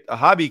 Now you get a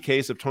hobby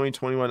case of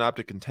 2021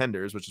 Optic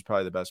Contenders, which is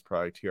probably the best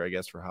product here, I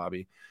guess, for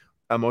hobby.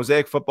 A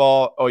Mosaic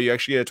Football. Oh, you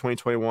actually get a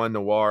 2021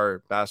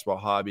 Noir Basketball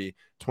Hobby,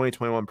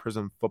 2021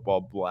 Prism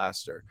Football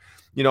Blaster.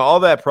 All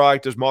that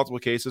product, there's multiple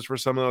cases for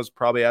some of those,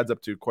 probably adds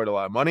up to quite a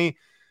lot of money.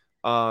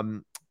 I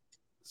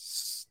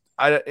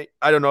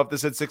don't know if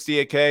this hit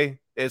 68K.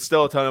 It's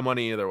still a ton of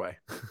money either way.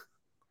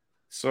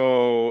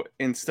 So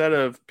instead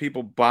of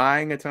people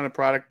buying a ton of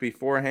product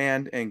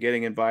beforehand and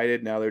getting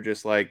invited, now they're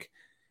just like,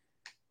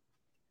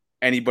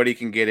 anybody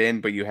can get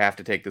in, but you have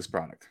to take this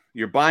product.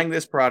 You're buying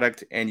this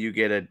product and you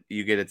get a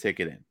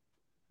ticket in,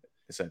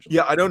 essentially.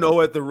 Yeah, I don't know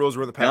what the rules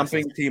were in the past.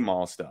 Dumping Team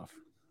All stuff.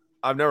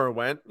 I've never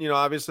went,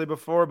 obviously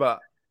before, but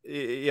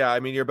yeah, I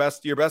mean your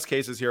best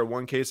cases here: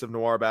 1 case of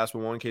Noir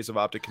Basketball, 1 case of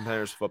Optic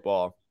Contenders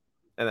Football,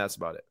 and that's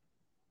about it.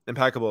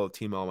 Impeccable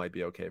Team All might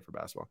be okay for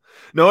basketball.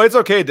 No, it's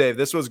okay, Dave.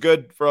 This was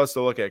good for us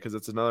to look at because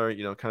it's another,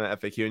 kind of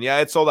FAQ. And yeah,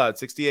 it's sold out.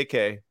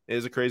 68K. It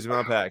is a crazy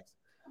amount of packs.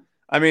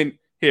 I mean,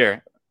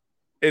 here,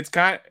 it's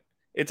kind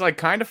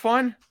of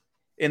fun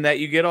in that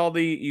you get all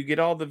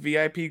the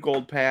VIP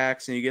gold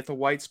packs and you get the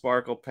white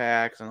sparkle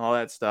packs and all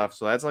that stuff.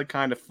 So that's like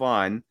kind of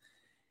fun.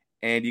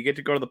 And you get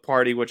to go to the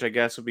party, which I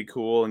guess would be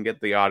cool, and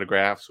get the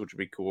autographs, which would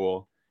be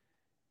cool.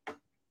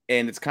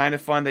 And it's kind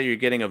of fun that you're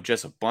getting of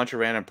just a bunch of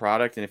random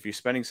product. And if you're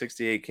spending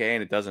 68K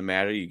and it doesn't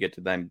matter, you get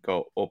to then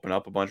go open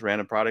up a bunch of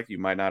random product you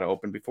might not have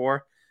opened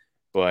before.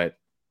 But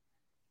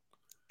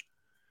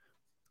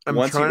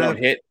once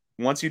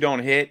you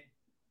don't hit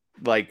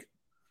like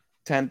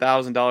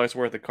 $10,000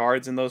 worth of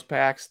cards in those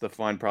packs, the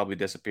fun probably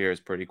disappears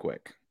pretty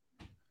quick.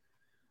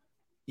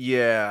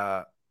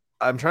 Yeah.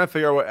 I'm trying to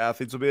figure out what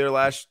athletes will be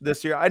there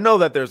this year. I know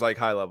that there's like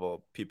high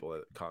level people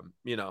that come,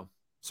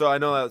 so I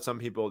know that some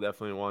people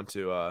definitely want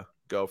to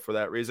go for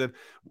that reason.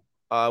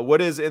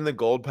 What is in the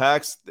gold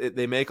packs?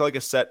 They make like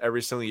a set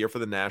every single year for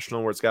the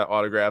national where it's got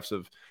autographs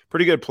of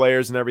pretty good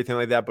players and everything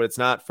like that, but it's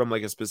not from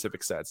like a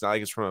specific set. It's not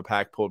like it's from a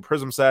pack pulled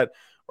Prism set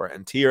or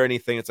NT or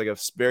anything. It's like a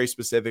very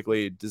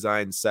specifically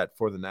designed set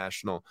for the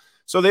national.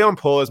 So they don't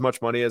pull as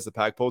much money as the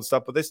pack pulled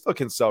stuff, but they still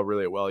can sell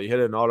really well. You hit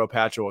an auto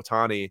patch of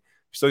Otani, you're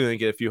still going to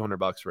get a few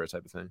 $100 for it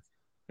type of thing.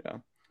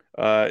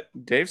 Yeah.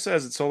 Dave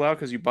says it's sold out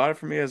because you bought it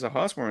for me as a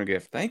housewarming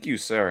gift. Thank you,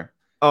 sir.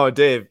 Oh,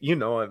 Dave, you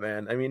know it,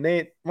 man. I mean,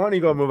 Nate, why don't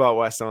you go move out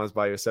west and let's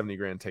buy you a 70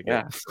 grand ticket?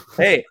 Yeah.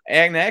 Hey,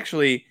 and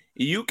actually,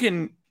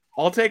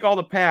 I'll take all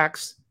the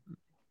packs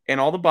and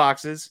all the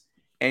boxes,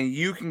 and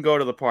you can go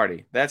to the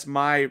party. That's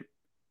my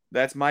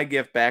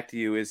gift back to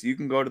you is you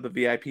can go to the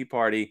VIP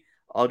party.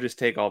 I'll just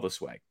take all the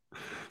swag.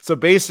 So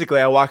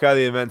basically, I walk out of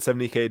the event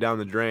 70K down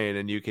the drain,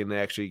 and you can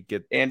actually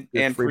get and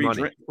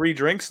free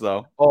drinks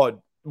though.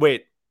 Oh,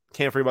 wait,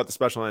 can't forget about the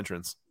special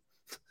entrance.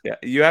 Yeah,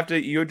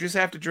 you just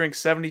have to drink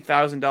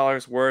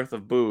 $70,000 worth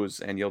of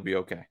booze, and you'll be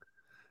okay.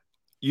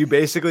 You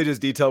basically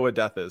just detail what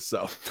death is.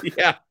 So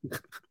yeah.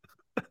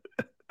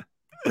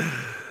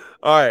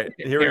 All right,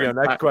 here we go.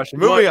 Next question.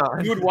 Moving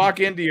on. You would walk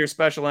into your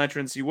special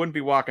entrance. You wouldn't be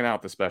walking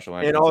out the special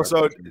entrance. And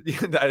also,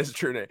 that is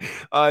true,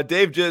 Nate.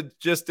 Dave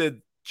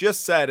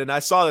just said, and I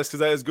saw this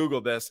because I just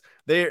Googled this,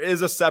 there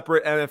is a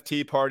separate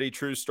NFT party,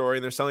 true story,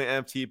 and they're selling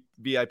NFT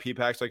VIP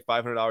packs like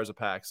 $500 a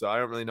pack. So I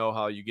don't really know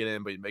how you get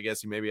in, but I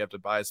guess you maybe have to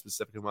buy a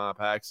specific amount of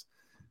packs.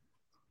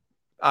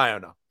 I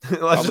don't know.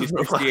 Let's just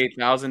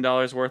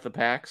 $68,000 worth of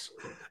packs.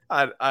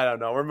 I don't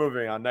know. We're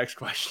moving on. Next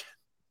question.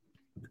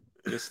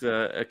 Just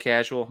a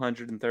casual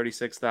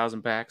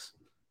 136,000 packs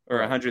or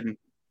 100.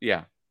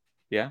 Yeah.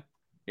 I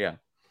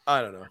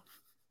don't know.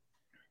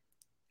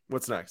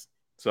 What's next?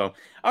 So,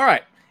 all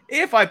right.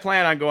 If I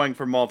plan on going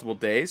for multiple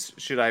days,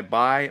 should I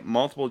buy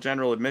multiple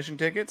general admission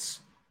tickets?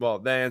 Well,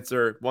 the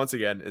answer, once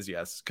again, is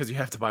yes, because you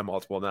have to buy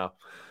multiple now.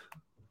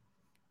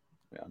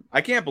 Yeah. I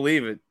can't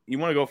believe it. You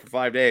want to go for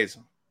 5 days,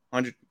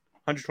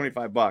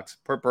 $125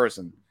 per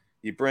person.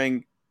 You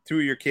bring 2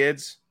 of your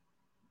kids,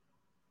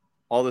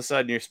 all of a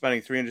sudden you're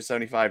spending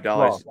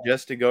 $375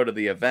 just to go to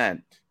the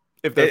event.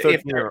 If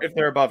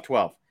they're above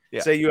 12.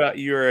 Yeah. Say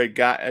you're a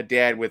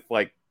dad with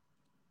like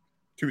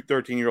 2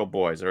 13-year-old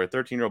boys or a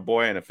 13-year-old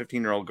boy and a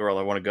 15-year-old girl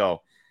that want to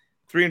go.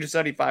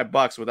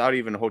 $375 without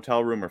even a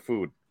hotel room or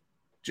food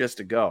just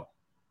to go.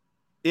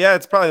 Yeah,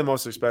 it's probably the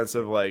most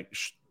expensive, like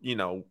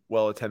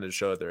well attended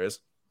show that there is.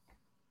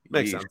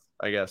 Makes Yeesh. sense,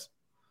 I guess.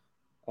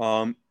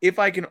 If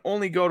I can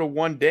only go to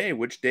one day,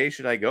 which day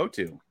should I go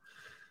to?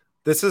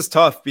 This is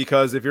tough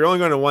because if you're only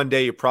going to one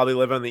day, you probably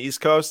live on the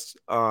East Coast,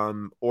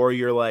 or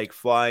you're like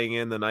flying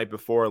in the night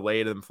before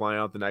late and flying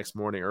out the next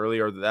morning early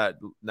or that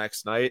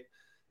next night.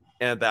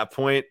 And at that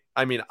point,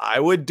 I mean, I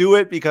would do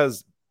it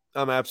because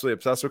I'm absolutely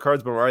obsessed with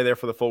cards, but I'm already there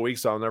for the full week,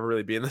 so I'll never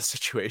really be in this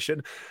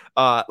situation.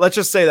 Let's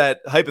just say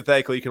that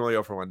hypothetically, you can only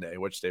go for one day.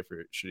 Which day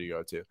should you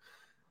go to?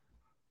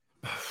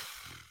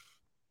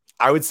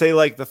 I would say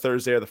like the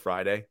Thursday or the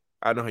Friday.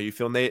 I don't know how you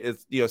feel, Nate.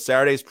 It's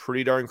Saturday's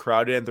pretty darn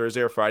crowded, and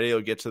Thursday or Friday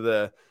you'll get to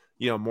the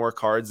more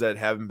cards that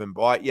haven't been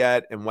bought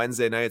yet. And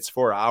Wednesday night's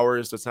 4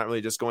 hours, so it's not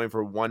really just going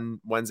for one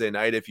Wednesday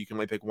night. If you can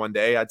only pick one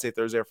day, I'd say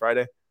Thursday or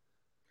Friday.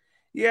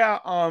 Yeah,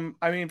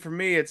 I mean, for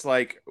me, it's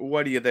like,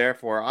 what are you there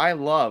for? I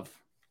love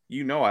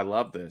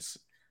this.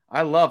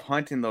 I love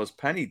hunting those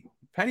penny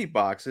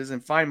boxes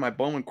and find my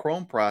Bowman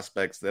Chrome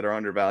prospects that are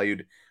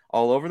undervalued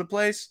all over the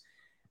place.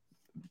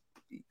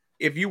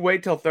 If you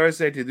wait till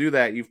Thursday to do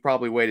that, you've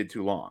probably waited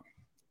too long.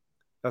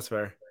 That's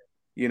fair.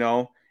 You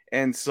know,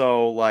 and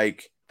so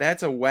like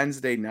that's a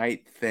Wednesday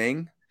night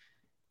thing.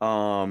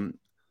 Um,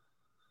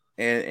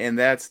 and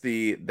that's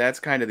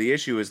kind of the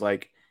issue is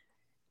like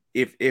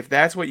if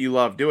that's what you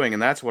love doing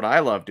and that's what I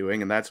love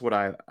doing and that's what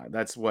I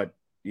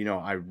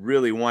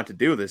really want to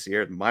do this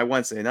year, my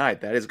Wednesday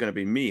night, that is going to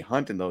be me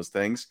hunting those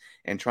things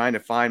and trying to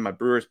find my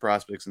Brewers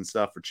prospects and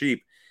stuff for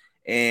cheap.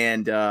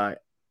 And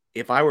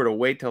if I were to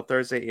wait till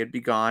Thursday, it'd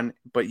be gone,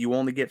 but you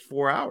only get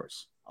 4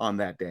 hours on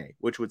that day,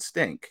 which would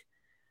stink.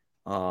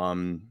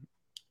 Um,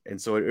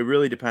 and so it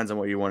really depends on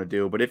what you want to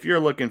do. But if you're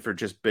looking for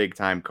just big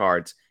time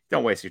cards,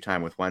 don't waste your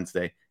time with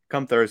Wednesday.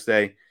 Come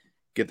Thursday,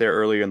 get there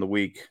earlier in the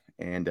week,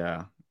 and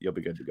you'll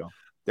be good to go. I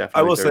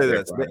Definitely will say Thursday or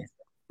this: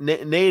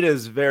 Friday. Nate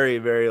is very,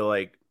 very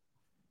like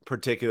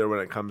particular when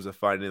it comes to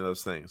finding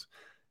those things.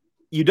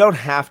 You don't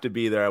have to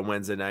be there on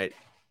Wednesday night.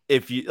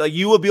 If you like,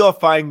 you will be able to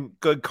find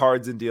good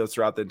cards and deals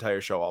throughout the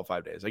entire show, all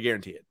 5 days. I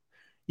guarantee it.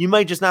 You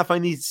might just not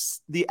find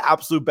the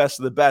absolute best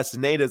of the best.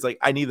 And Nate is like,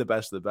 I need the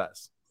best of the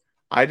best.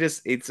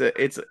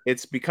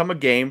 It's become a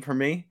game for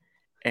me,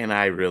 and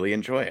I really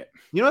enjoy it.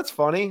 You know what's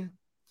funny?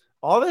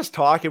 All this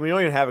talk, and we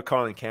don't even have it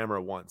caught on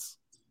camera once.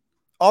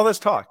 All this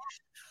talk.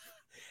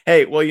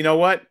 Hey, well, you know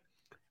what?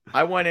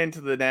 I went into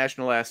the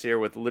National last year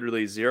with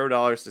literally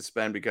 $0 to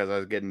spend because I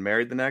was getting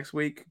married the next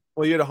week.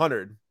 Well, you had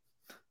 100.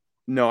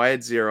 No, I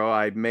had zero.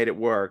 I made it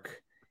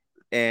work,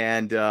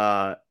 and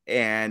I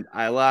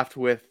left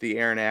with the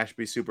Aaron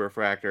Ashby Super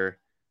Refractor,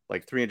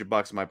 like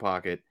 $300 in my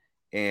pocket,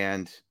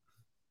 and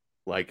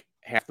like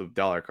half the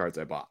dollar cards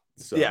I bought.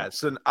 So Yeah.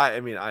 So I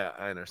mean,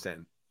 I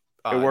understand.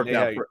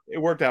 It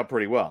worked out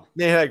pretty well.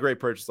 Nate had a great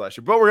purchase last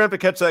year, but we're gonna have to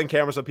catch that in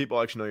camera so people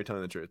actually know you're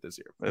telling the truth this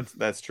year.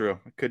 That's true.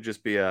 It could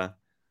just be a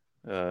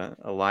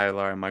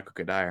liar and Michael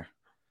Kadire.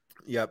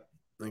 Yep,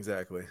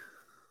 exactly.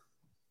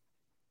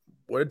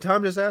 What did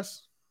Tom just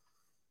ask?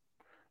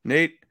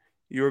 Nate,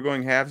 you were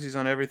going halvesies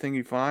on everything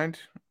you find.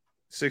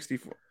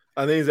 64.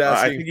 I think he's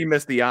asking. I think you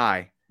missed the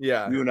I.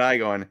 Yeah. You and I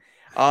going.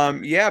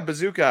 Yeah,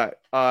 Bazooka.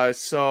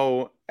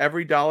 So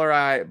every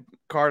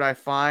card I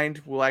find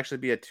will actually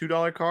be a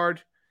 $2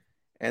 card,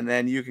 and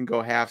then you can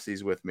go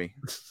halvesies with me.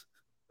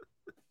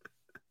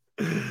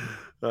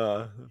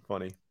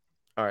 Funny.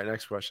 All right,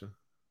 next question.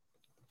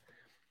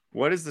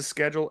 What is the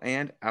schedule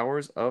and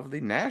hours of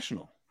the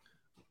National?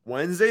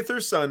 Wednesday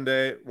through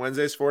Sunday.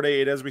 Wednesday's 4 to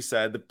 8, as we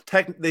said.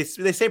 They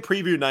say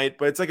preview night,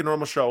 but it's like a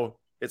normal show.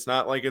 It's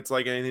not like it's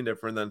like anything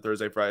different than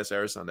Thursday, Friday,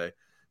 Saturday, Sunday.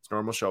 It's a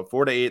normal show.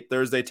 4 to 8,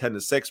 Thursday 10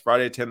 to 6,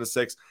 Friday 10 to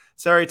 6,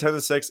 Saturday 10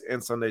 to 6,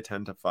 and Sunday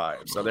 10 to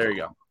 5. So there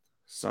you go.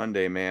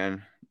 Sunday,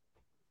 man.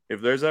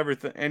 If there's ever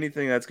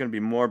anything that's going to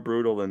be more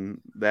brutal than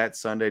that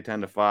Sunday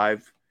 10 to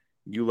 5,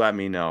 you let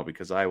me know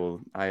because I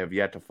have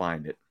yet to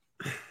find it.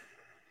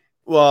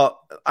 Well,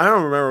 I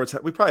don't remember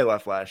we probably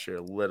left last year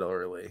a little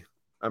early.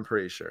 I'm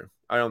pretty sure.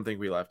 I don't think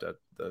we left at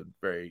the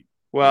very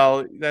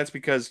well. That's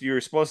because you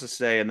were supposed to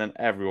stay, and then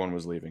everyone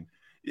was leaving.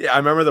 Yeah, I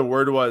remember the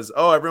word was,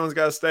 "Oh, everyone's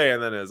got to stay,"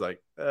 and then it was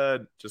like,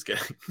 just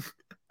kidding."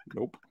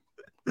 Nope.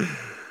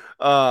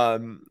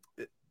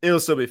 It'll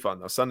still be fun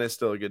though. Sunday's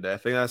still a good day. I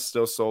think I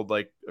still sold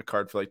like a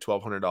card for like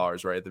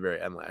 $1,200 right at the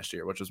very end last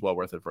year, which was well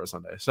worth it for a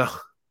Sunday. So,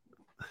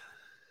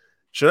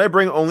 should I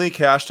bring only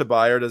cash to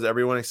buy, or does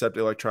everyone accept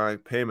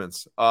electronic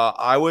payments?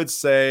 I would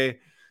say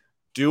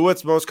do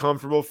what's most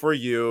comfortable for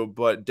you,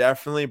 but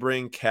definitely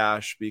bring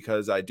cash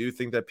because I do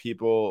think that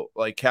people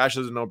like cash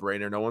is a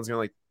no-brainer. No one's gonna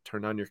like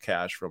turn down your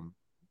cash from.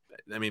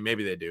 I mean,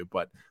 maybe they do,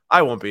 but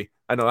I won't be.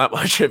 I know that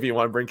much if you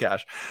want to bring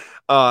cash.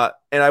 And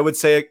I would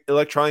say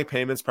electronic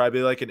payments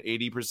probably like an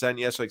 80%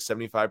 yes, like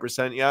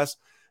 75% yes.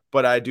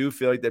 But I do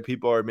feel like that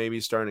people are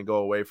maybe starting to go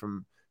away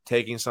from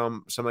taking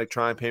some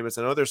electronic payments.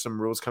 I know there's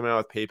some rules coming out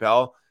with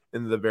PayPal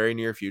in the very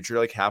near future,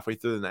 like halfway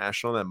through the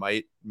National, that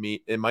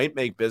might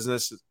make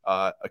business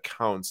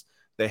accounts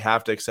they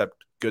have to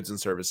accept goods and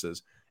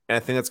services. And I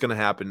think that's going to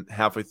happen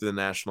halfway through the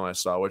National I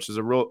saw, which is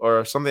a rule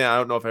or something I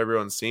don't know if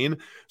everyone's seen.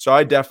 So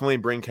I definitely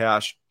bring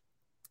cash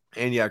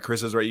And yeah,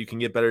 Chris is right. You can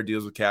get better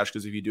deals with cash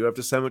because if you do have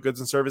to send with goods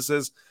and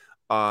services,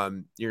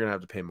 you're gonna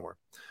have to pay more.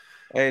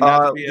 Hey,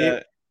 not to be Gabe,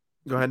 a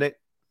go ahead, Nate.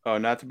 oh,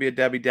 not to be a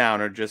Debbie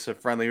Downer, just a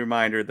friendly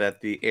reminder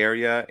that the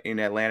area in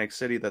Atlantic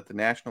City that the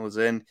National is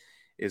in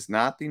is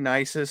not the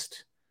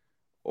nicest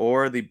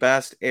or the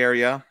best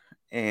area.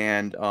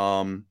 And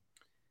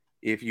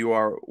if you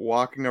are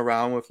walking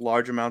around with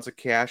large amounts of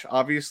cash,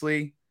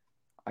 obviously,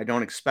 I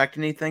don't expect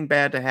anything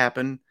bad to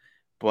happen,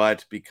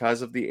 but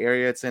because of the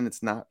area it's in,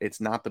 it's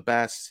not the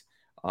best.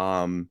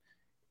 Um,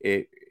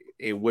 it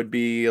it would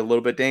be a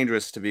little bit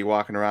dangerous to be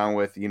walking around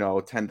with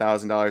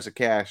 $10,000 of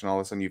cash, and all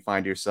of a sudden you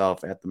find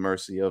yourself at the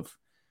mercy of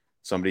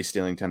somebody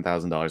stealing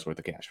 $10,000 worth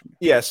of cash from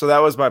you. Yeah, so that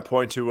was my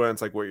point too. When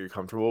it's like what you're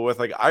comfortable with,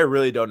 like I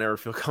really don't ever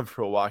feel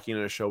comfortable walking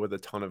in a show with a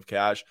ton of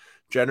cash.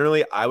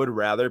 Generally, I would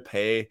rather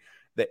pay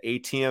the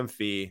ATM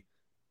fee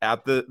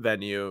at the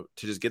venue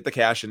to just get the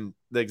cash and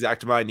the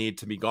exact amount I need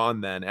to be gone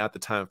then at the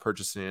time of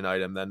purchasing an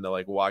item than to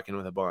like walk in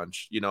with a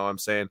bunch. You know what I'm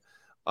saying?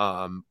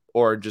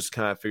 Or just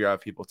kind of figure out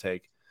if people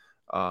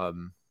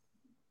um,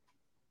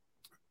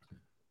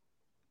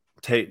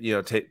 try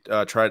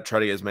to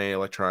get as many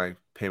electronic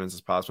payments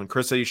as possible. And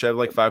Chris said you should have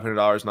like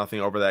 $500,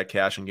 nothing over that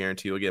cash, and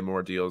guarantee you'll get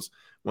more deals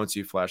once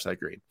you flash that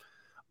green.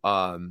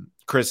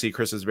 Chris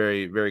is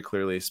very, very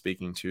clearly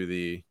speaking to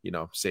the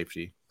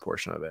safety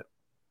portion of it.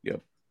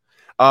 Yep.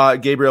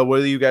 Gabriel, what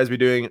will you guys be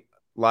doing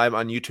live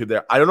on YouTube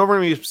there? I don't know if we're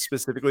going to be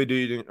specifically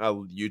doing a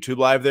YouTube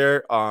live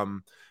there.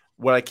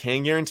 What I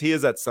can guarantee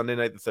is that Sunday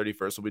night, the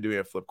 31st, we'll be doing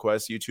a Flip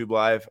Quest YouTube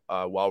live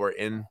while we're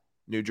in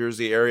New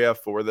Jersey area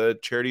for the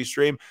charity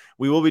stream.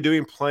 We will be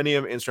doing plenty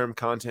of Instagram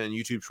content and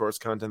YouTube Shorts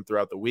content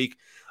throughout the week.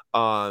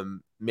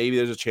 Maybe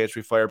there's a chance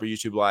we fire up a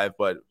YouTube live,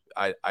 but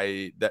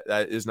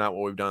that is not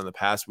what we've done in the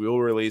past. We will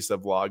release a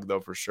vlog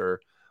though for sure.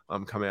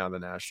 Coming out of the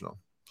National,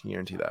 can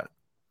guarantee that.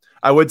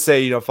 I would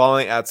say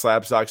following at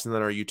Slabstocks and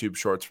then our YouTube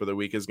Shorts for the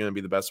week is going to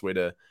be the best way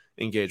to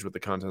engage with the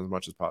content as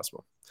much as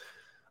possible.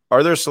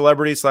 Are there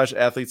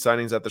celebrity/athlete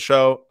signings at the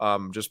show?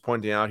 Just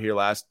pointing out here,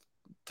 last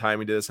time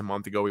we did this a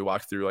month ago, we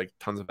walked through like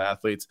tons of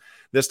athletes.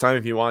 This time,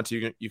 if you want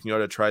to, you can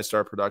go to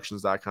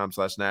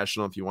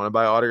tristarproductions.com/national. If you want to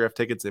buy autograph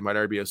tickets, they might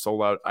already be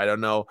sold out. I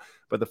don't know.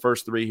 But the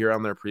first three here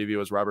on their preview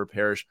was Robert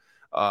Parrish,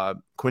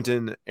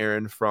 Quentin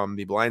Aaron from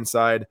The Blind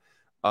Side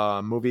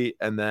movie.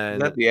 And then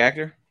is that the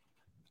actor?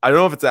 I don't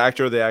know if it's the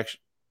actor or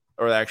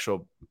the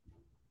actual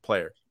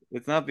player.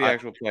 It's not the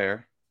actual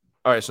player.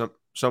 All right. So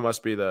it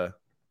must be the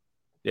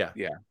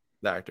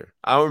actor.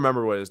 I don't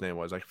remember what his name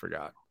was. I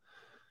forgot.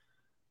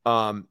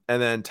 And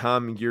then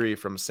Tom Gurry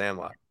from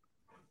Sandlot.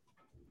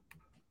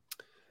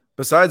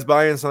 Besides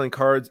buying and selling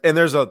cards, and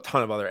there's a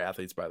ton of other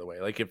athletes, by the way.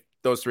 Like if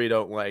those three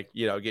don't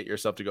get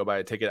yourself to go buy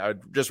a ticket, I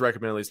would just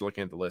recommend at least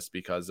looking at the list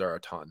because there are a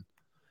ton.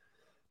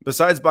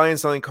 Besides buying and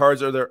selling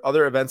cards, are there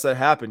other events that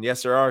happen?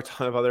 Yes, there are a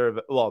ton of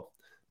other. Well,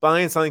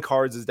 buying and selling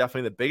cards is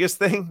definitely the biggest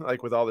thing,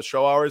 like with all the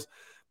show hours.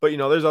 But,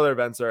 there's other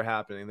events that are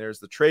happening. There's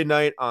the trade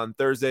night on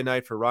Thursday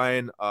night for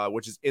Ryan,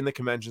 which is in the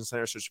convention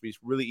center. So it should be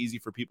really easy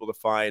for people to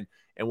find.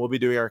 And we'll be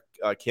doing our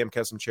Cam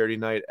Kesem charity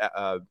night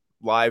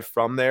live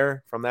from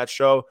that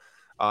show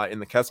in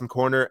the Kesem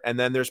corner. And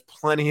then there's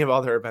plenty of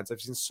other events.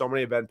 I've seen so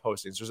many event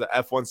postings. There's an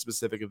F1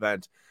 specific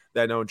event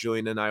that I know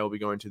Julian and I will be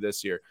going to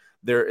this year.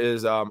 There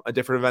is a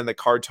different event that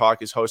Card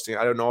Talk is hosting.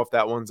 I don't know if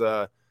that one's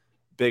a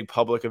big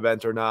public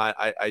event or not.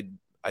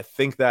 I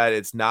think that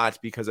it's not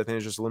because I think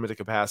there's just limited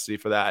capacity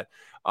for that.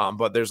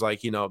 But there's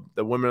the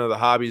Women of the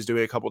Hobbies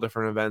doing a couple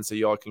different events that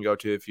you all can go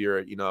to if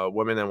you're,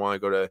 women and want to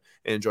go to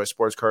and enjoy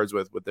sports cards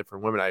with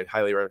different women. I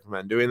highly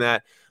recommend doing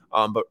that.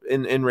 But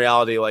in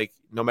reality,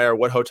 no matter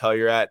what hotel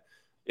you're at,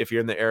 if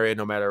you're in the area,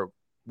 no matter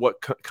what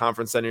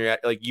conference center you're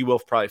at, you will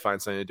probably find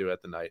something to do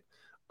at the night.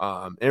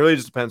 It really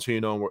just depends who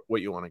you know and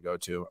what you want to go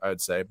to, I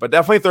would say. But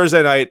definitely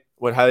Thursday night,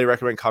 would highly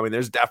recommend coming.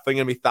 There's definitely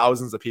going to be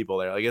thousands of people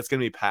there. It's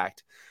going to be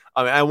packed.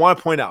 I want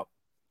to point out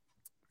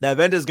that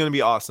event is going to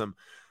be awesome.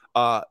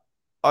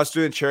 Us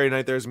doing charity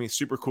night there is going to be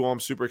super cool. I'm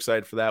super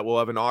excited for that. We'll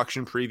have an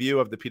auction preview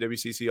of the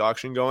PWCC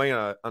auction going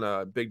on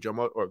a big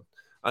jumbo or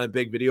on a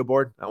big video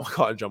board. I won't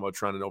call it a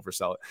jumbotron and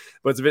oversell it,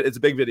 but it's a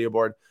big video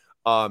board.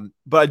 But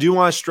I do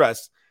want to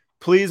stress,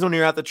 please, when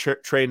you're at the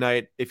trade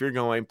night, if you're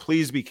going,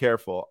 please be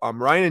careful.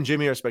 Ryan and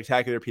Jimmy are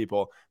spectacular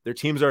people. Their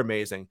teams are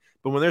amazing.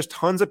 But when there's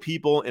tons of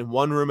people in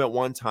one room at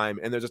one time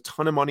and there's a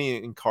ton of money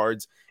in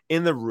cards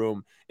in the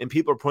room and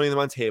people are putting them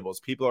on tables,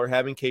 people are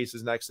having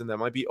cases next to them that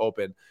might be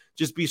open,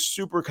 just be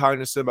super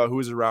cognizant about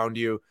who's around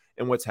you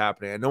and what's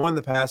happening. I know in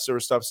the past there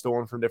was stuff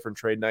stolen from different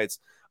trade nights.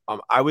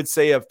 I would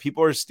say if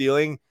people are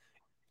stealing,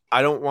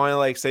 I don't want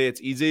to say it's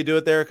easy to do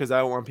it there because I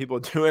don't want people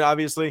to do it,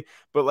 obviously.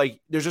 But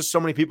there's just so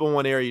many people in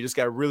one area. You just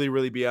got to really,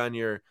 really be on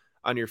your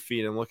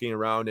feet and looking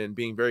around and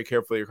being very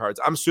careful with your cards.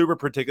 I'm super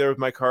particular with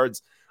my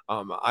cards.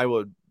 I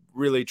would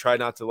really try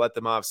not to let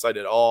them off site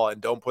at all and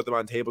don't put them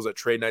on tables at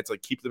trade nights.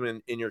 Keep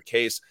them in your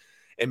case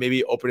and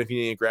maybe open if you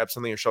need to grab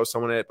something or show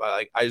someone it.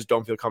 But I just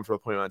don't feel comfortable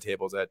putting them on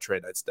tables at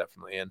trade nights,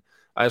 definitely. And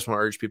I just want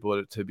to urge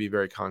people to be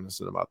very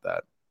cognizant about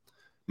that.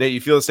 Nate, you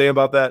feel the same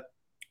about that?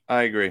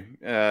 I agree.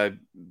 The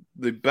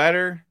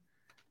better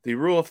The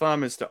rule of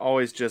thumb is to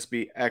always just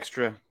be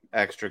extra,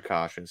 extra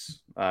cautious.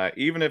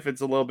 Even if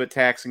it's a little bit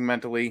taxing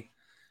mentally,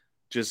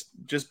 just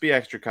be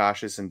extra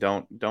cautious and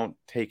don't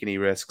take any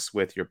risks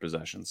with your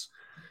possessions.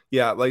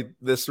 Yeah, like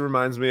this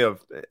reminds me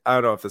of, I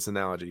don't know if this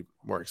analogy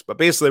works, but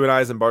basically when I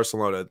was in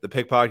Barcelona, the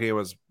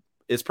pickpocketing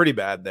is pretty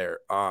bad there.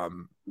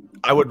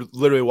 I would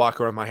literally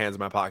walk around with my hands in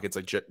my pockets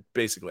like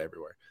basically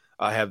everywhere.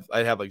 I'd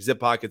have like zip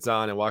pockets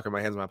on and walk around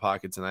my hands in my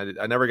pockets, and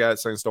I never got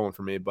something stolen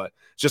from me. But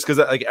just because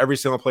like every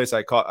single place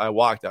I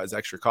walked, I was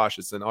extra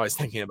cautious and always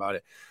thinking about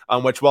it.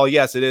 Which, while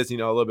yes, it is, a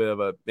little bit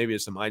of maybe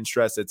some mind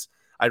stress.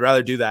 I'd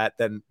rather do that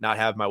than not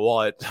have my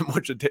wallet,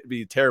 which would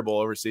be terrible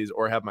overseas,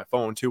 or have my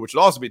phone too, which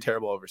would also be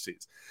terrible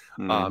overseas.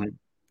 Mm-hmm.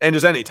 And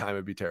just any time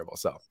it'd be terrible.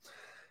 So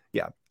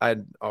yeah,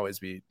 I'd always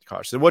be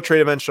cautious. And what trade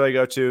event should I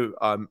go to?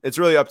 It's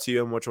really up to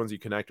you and which ones you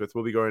connect with.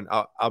 I'll be going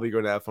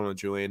to have fun with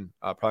Julian,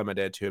 probably my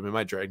dad too. I mean,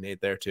 might drag Nate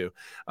there too.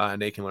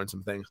 Nate can learn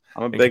some things.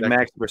 I'm a big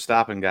Max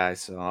Verstappen guy,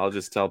 so I'll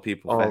just tell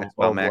people facts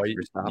about Max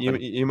Verstappen.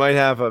 You might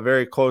have a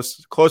very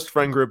close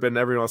friend group, and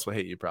everyone else will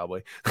hate you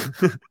probably.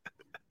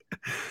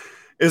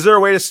 Is there a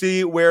way to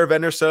see where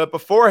vendors set up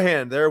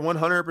beforehand? There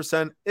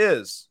 100%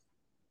 is.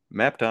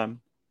 Map time.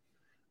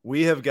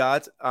 We have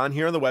got on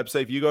here on the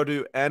website, if you go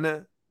to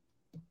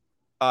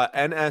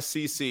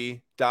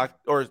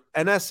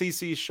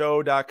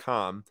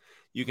nsccshow.com,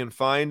 you can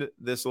find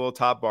this little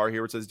top bar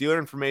here, which says dealer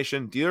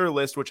information, dealer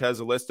list, which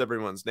has a list of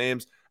everyone's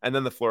names, and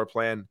then the floor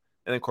plan,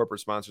 and then corporate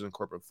sponsors and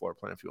corporate floor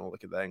plan if you want to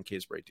look at that in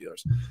case break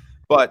dealers.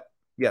 But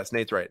yes,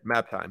 Nate's right.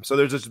 Map time. So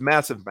there's this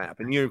massive map,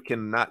 and you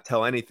cannot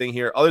tell anything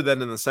here other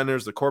than in the center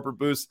is the corporate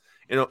booth.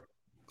 And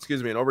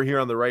over here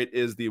on the right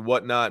is the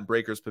Whatnot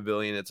Breakers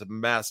Pavilion. It's a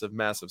massive,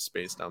 massive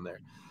space down there.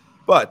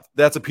 But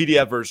that's a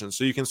PDF version,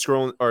 so you can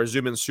scroll or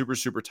zoom in super,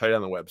 super tight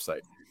on the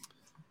website.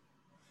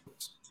 I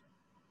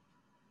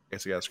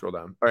guess you got to scroll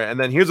down. All right, and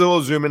then here's a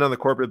little zoom in on the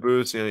corporate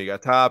booths. You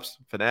got Topps,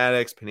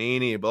 Fanatics,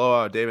 Panini,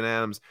 Blowout, David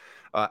Adams.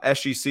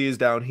 SGC is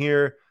down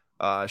here.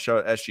 Shout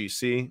out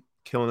SGC.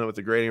 Killing it with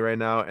the grading right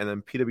now. And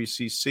then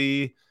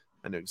PWCC,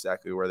 I know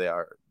exactly where they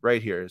are.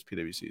 Right here is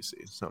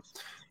PWCC. So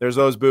there's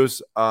those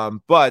booths.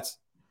 But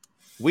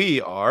we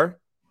are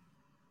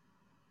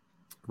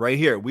right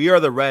here. We are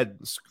the red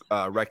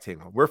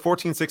rectangle. We're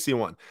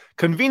 1461,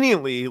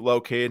 conveniently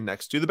located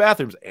next to the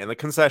bathrooms and the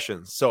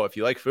concessions. So if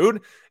you like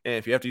food, and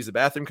if you have to use the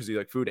bathroom because you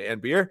like food and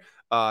beer,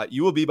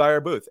 you will be by our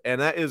booth.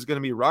 And that is going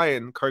to be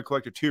Ryan, Card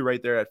Collector 2,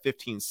 right there at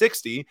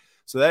 1560.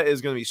 So that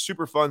is going to be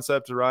super fun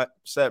set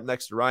up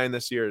next to Ryan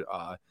this year.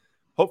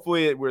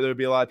 Hopefully where there'll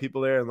be a lot of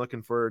people there and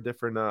looking for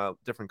different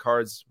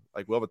cards.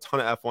 Like we'll have a ton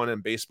of F1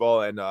 and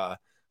baseball and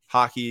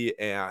hockey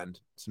and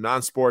some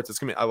non-sports. It's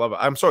gonna be, I love it.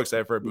 I'm so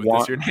excited for a booth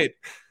this year, Nate.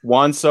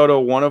 Juan Soto,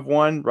 1 of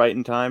 1, right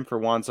in time for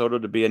Juan Soto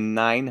to be a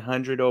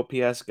 900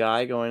 OPS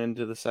guy going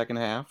into the second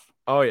half.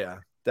 Oh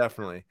yeah,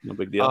 definitely. No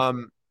big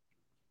deal.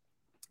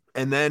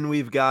 And then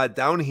we've got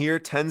down here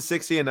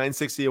 1060 and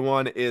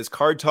 961 is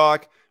Card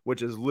Talk,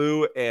 which is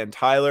Lou and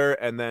Tyler,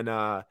 and then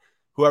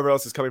whoever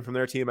else is coming from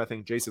their team. I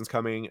think Jason's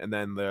coming, and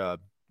then the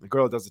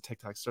girl that does the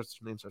TikTok her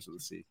name starts with a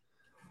C.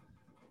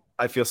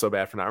 I feel so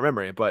bad for not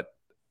remembering it, but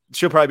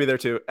she'll probably be there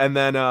too. And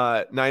then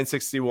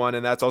 961,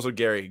 and that's also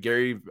Gary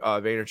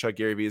Vaynerchuk.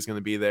 Gary V is going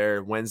to be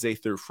there Wednesday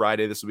through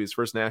Friday. This will be his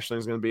first national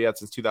he's going to be at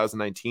since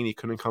 2019. He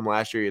couldn't come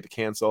last year. He had to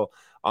cancel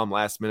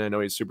last minute. I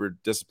know he's super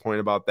disappointed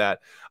about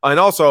that. And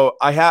also,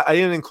 I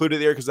didn't include it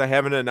there because I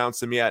haven't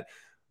announced him yet.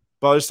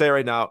 But I'll just say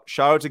right now,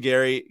 shout out to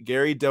Gary.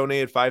 Gary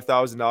donated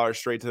 $5,000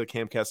 straight to the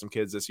Camp Custom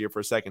Kids this year for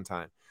a second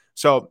time.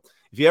 So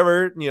if you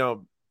ever,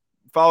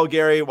 follow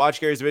Gary, watch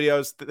Gary's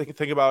videos,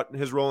 think about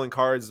his role in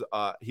cards.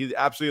 He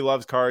absolutely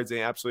loves cards and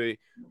he absolutely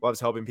loves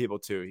helping people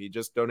too. He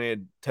just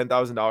donated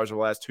 $10,000 over the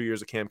last 2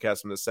 years of Camp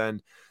Custom to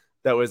send.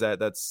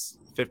 That's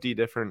 50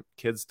 different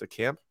kids to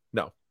camp.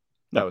 No,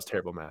 that was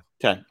terrible math.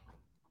 10.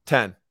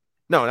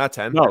 No, not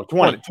 10. No,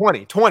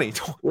 20. 20.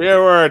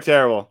 We're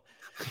terrible.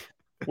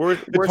 We're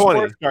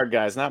sports card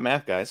guys, not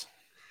math guys.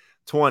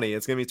 20.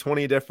 It's going to be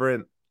 20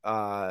 different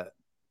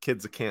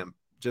kids at camp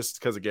just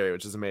because of Gary,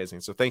 which is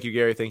amazing. So thank you,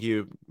 Gary. Thank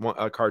you,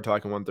 Card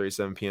Talk and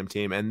 1:37 p.m.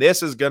 team. And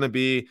this is going to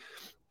be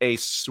a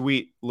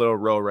sweet little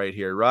row right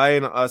here.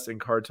 Ryan, us, and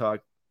Card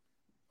Talk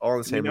all in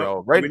the same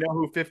row. Right? Do we know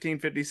who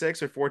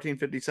 1556 or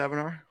 1457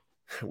 are?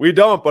 We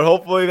don't, but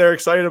hopefully they're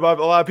excited about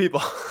a lot of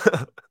people.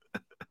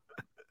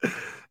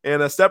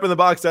 And a step in the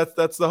box,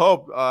 that's the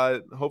hope.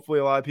 Hopefully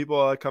a lot of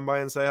people come by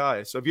and say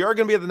hi. So if you are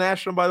going to be at the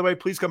National, by the way,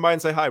 please come by and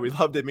say hi. We'd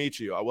love to meet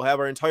you. We'll have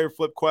our entire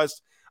Flip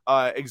Quest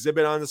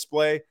exhibit on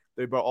display.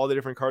 They brought all the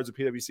different cards of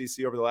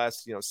PWCC over the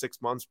last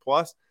 6 months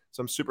plus.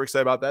 So I'm super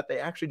excited about that. They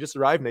actually just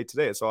arrived, Nate,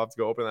 today. So I'll have to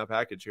go open that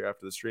package here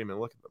after the stream and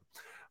look at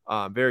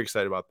them. Very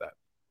excited about that.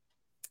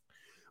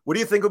 What do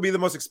you think will be the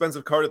most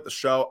expensive card at the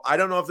show? I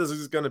don't know if this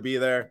is going to be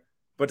there,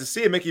 but to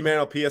see a Mickey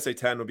Mantle PSA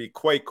 10 would be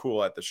quite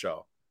cool at the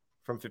show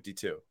from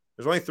 52.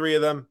 There's only 3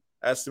 of them.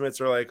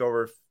 Estimates are like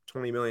over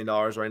 $20 million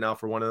right now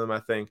for one of them, I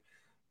think.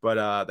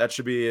 But that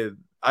should be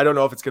 – I don't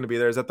know if it's going to be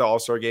there. Is that the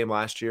All-Star game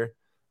last year?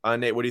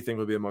 Nate, what do you think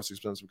would be the most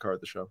expensive card at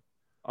the show?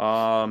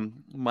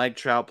 Mike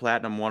Trout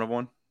Platinum 1 of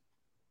 1.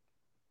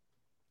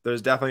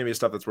 There's definitely gonna be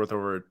stuff that's worth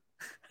over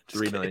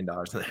 $3 million.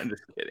 I'm just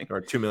kidding.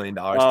 Or $2 million.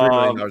 $3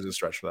 million is a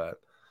stretch for that.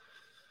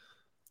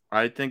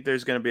 I think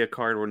there's going to be a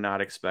card we're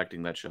not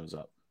expecting that shows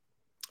up.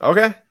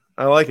 Okay.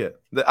 I like it.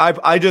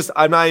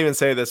 I'm not even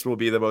saying this will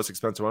be the most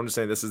expensive one. I'm just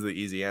saying this is the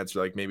easy answer.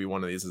 Like maybe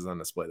one of these is on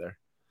display there.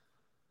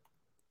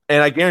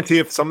 And I guarantee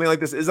if something like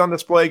this is on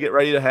display, get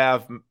ready to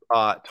have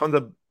tons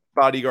of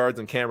bodyguards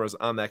and cameras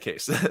on that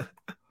case.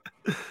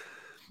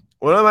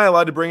 What am I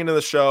allowed to bring into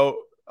the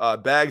show?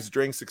 Bags,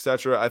 drinks,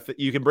 etc.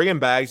 You can bring in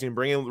bags, you can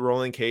bring in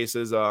rolling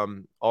cases,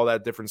 all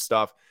that different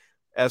stuff.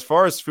 As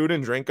far as food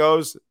and drink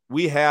goes,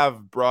 we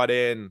have brought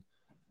in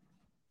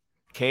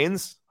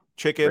Cane's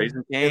chicken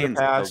Raising in the Cane's,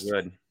 past. so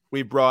good.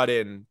 We brought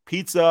in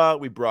pizza.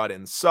 We brought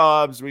in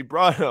subs. We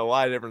brought in a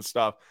lot of different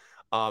stuff.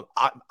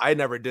 I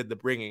never did the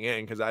bringing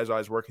in because I was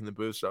always working the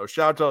booth. So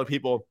shout out to all the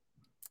people,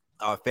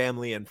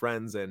 family and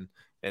friends and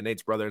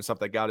Nate's brother and stuff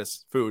that got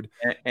us food.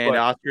 And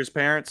Oscar's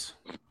parents?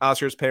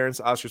 Oscar's parents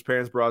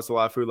brought us a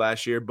lot of food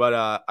last year.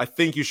 But I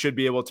think you should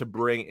be able to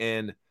bring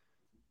in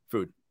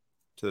food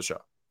to the show.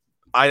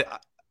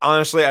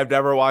 Honestly, I've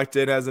never walked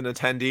in as an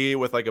attendee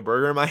with like a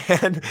burger in my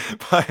hand,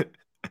 but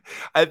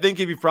I think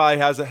if you probably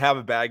have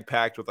a bag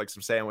packed with like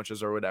some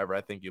sandwiches or whatever,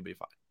 I think you'll be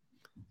fine.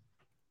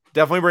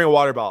 Definitely bring a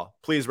water bottle.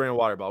 Please bring a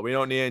water bottle. We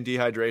don't need any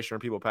dehydration or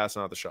people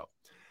passing out the show.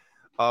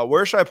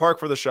 Where should I park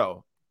for the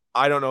show?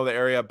 I don't know the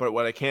area, but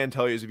what I can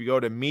tell you is if you go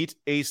to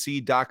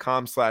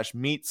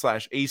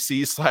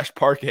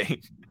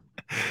meetac.com/meet/ac/parking,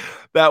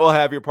 that will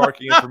have your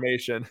parking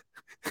information.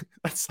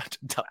 That's such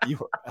a dumb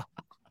URL.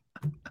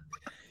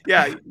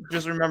 Yeah,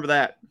 just remember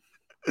that.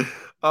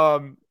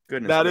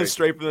 Goodness, that is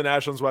straight from the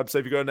Nationals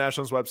website. If you go to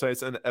Nationals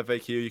websites and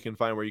FAQ, you can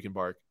find where you can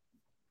park.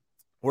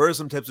 What are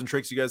some tips and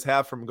tricks you guys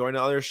have from going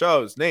to other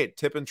shows? Nate,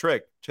 tips and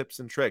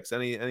tricks.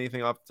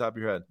 Anything off the top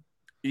of your head?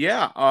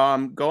 Yeah,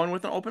 going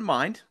with an open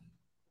mind.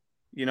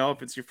 You know,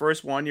 if it's your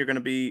first one, you're going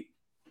to be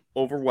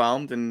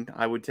overwhelmed, and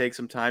I would take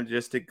some time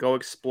just to go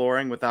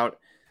exploring without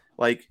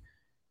like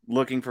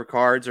looking for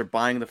cards or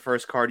buying the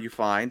first card you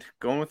find.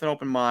 Going with an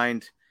open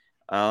mind,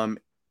 and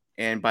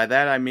by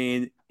that I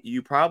mean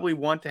you probably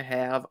want to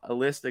have a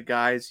list of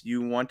guys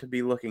you want to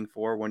be looking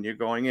for when you're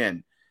going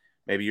in.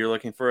 Maybe you're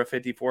looking for a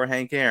 54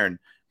 Hank Aaron.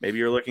 Maybe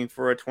you're looking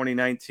for a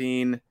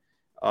 2019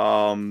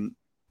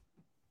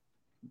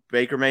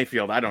 Baker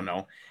Mayfield. I don't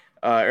know.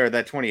 Or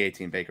that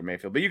 2018 Baker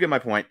Mayfield. But you get my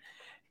point.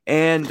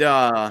 And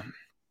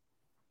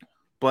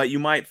but you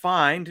might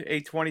find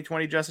a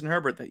 2020 Justin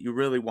Herbert that you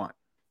really want.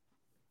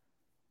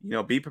 You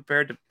know, be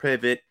prepared to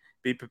pivot.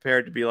 Be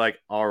prepared to be like,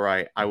 all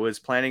right, I was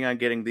planning on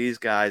getting these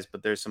guys,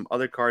 but there's some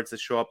other cards that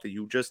show up that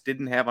you just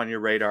didn't have on your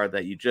radar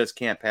that you just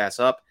can't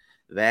pass up.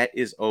 That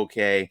is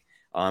okay.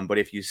 But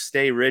if you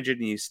stay rigid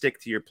and you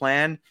stick to your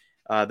plan,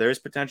 there's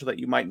potential that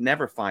you might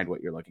never find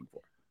what you're looking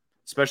for,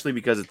 especially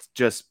because it's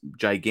just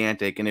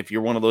gigantic. And if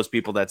you're one of those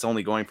people that's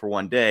only going for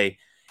one day,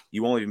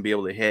 you won't even be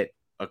able to hit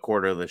a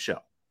quarter of the show.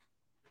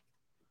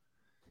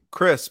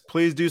 Chris,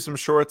 please do some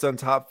shorts on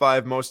top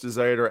 5 most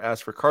desired or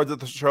ask for cards at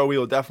the show. We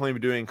will definitely be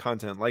doing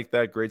content like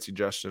that. Great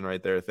suggestion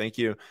right there. Thank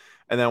you.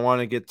 And then I want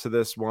to get to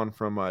this one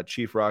from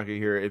Chief Rocky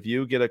here. If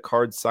you get a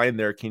card signed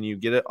there, can you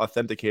get it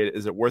authenticated?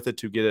 Is it worth it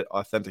to get it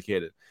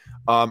authenticated?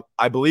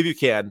 I believe you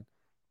can.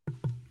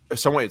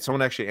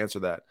 Someone actually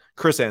answered that.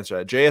 Chris answered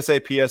that.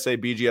 JSA, PSA,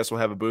 BGS will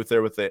have a booth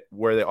there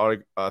where they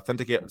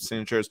authenticate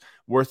signatures.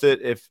 Worth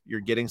it if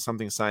you're getting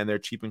something signed there.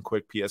 Cheap and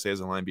quick.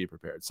 PSAs online. Be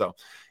prepared. So,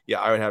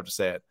 yeah, I would have to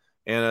say it.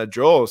 And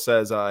Joel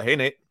says, hey,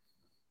 Nate.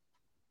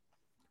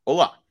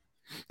 Hola.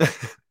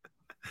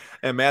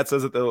 And Matt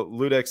says that the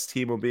Ludex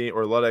team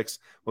Ludex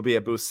will be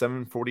at booth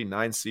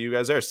 749. See you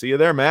guys there. See you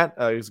there, Matt.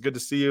 It's good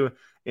to see you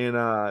in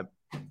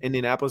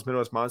Indianapolis,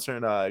 Midwest Monster,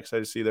 and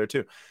excited to see you there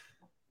too.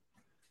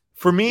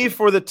 For me,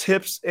 for the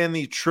tips and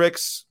the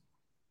tricks,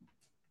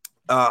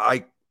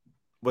 I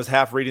was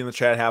half reading the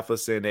chat, half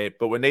listening to Nate.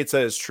 But what Nate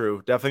said is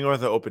true. Definitely going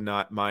with an open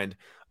mind.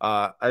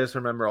 I just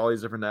remember all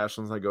these different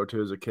nationals I go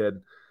to as a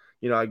kid.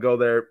 You know, I'd go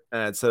there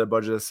and I'd set a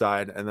budget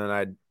aside, and then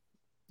I'd,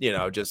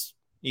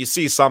 you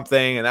see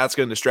something and that's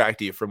going to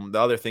distract you from the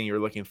other thing you were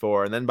looking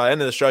for. And then by the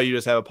end of the show, you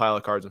just have a pile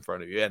of cards in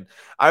front of you. And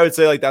I would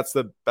say like, that's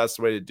the best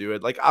way to do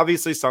it. Like,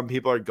 obviously some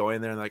people are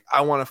going there and like,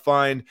 I want to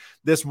find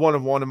this one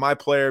of my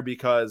player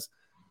because,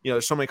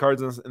 there's so many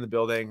cards in the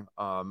building.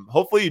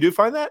 Hopefully you do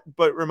find that,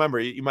 but remember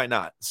you might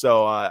not.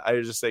 So I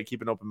would just say,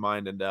 keep an open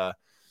mind and tell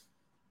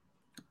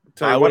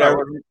you what,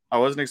 I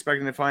wasn't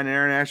expecting to find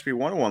Aaron Ashby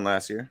 101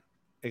 last year.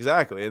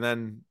 Exactly. And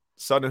then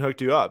Sutton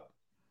hooked you up.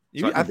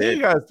 I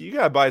think you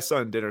gotta buy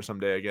Sutton dinner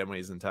someday again when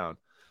he's in town.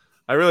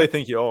 I really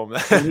think you owe him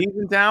that. When he's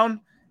in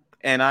town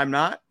and I'm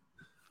not?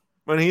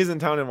 When he's in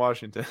town in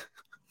Washington.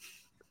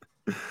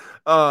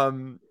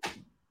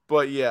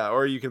 But yeah,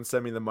 or you can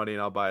send me the money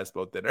and I'll buy us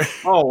both dinner.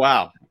 Oh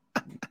wow.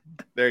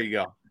 There you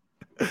go.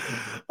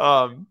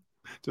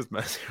 Just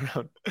messing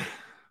around.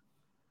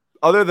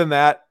 Other than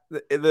that,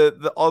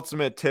 the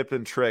ultimate tip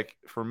and trick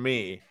for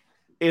me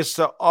is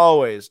to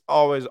always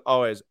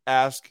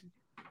ask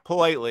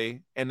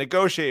politely and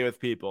negotiate with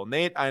people.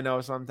 Nate, I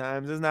know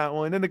sometimes is not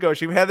willing to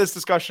negotiate. We had this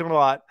discussion a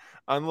lot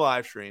on the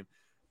live stream.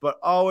 but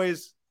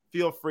always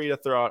feel free to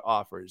throw out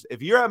offers.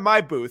 If you're at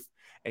my booth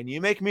and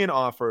you make me an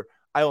offer,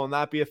 I will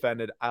not be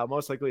offended. I'll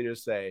most likely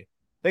just say,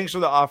 thanks for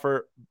the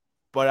offer,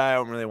 but I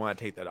don't really want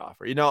to take that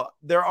offer.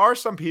 There are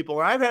some people,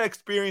 and I've had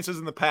experiences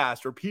in the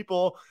past where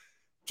people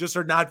just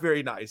are not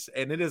very nice,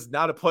 and it is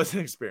not a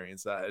pleasant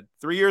experience.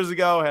 3 years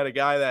ago, I had a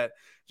guy that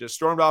just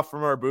stormed off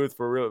from our booth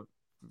for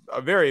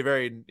a very,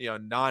 very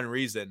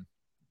non-reason.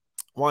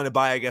 Wanted to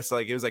buy, I guess,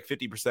 it was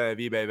 50% of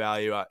eBay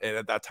value, and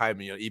at that time,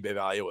 eBay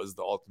value was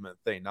the ultimate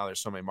thing. Now there's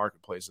so many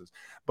marketplaces,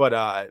 but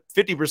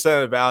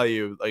 50% of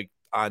value,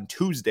 on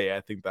Tuesday, I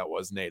think that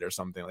was, Nate, or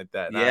something like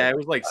that. Yeah, it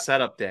was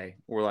setup day.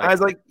 I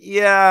was like,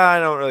 yeah, I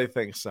don't really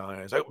think so. And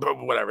I was like,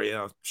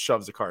 whatever,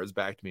 shoves the cards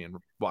back to me and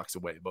walks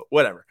away. But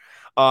whatever.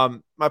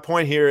 My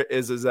point here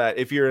is that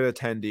if you're an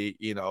attendee,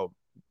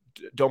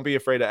 don't be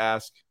afraid to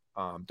ask.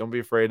 Don't be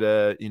afraid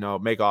to,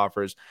 make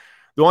offers.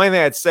 The only thing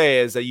I'd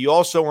say is that you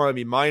also want to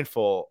be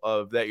mindful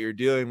of that you're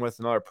dealing with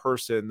another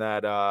person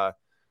that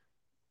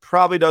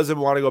probably doesn't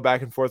want to go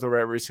back and forth over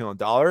every single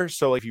dollar.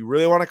 So if you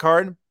really want a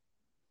card,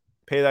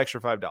 pay the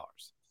extra $5.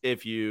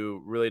 If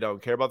you really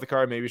don't care about the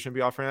card, maybe you shouldn't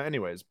be offering it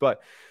anyways.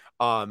 But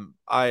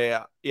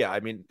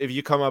if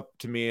you come up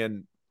to me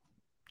and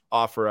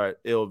offer it,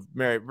 it'll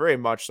very, very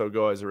much so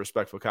go as a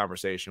respectful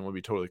conversation. We'll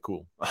be totally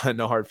cool.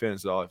 No hard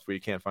feelings at all if we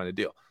can't find a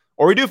deal.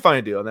 Or we do find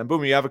a deal, and then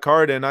boom, you have a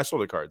card, and I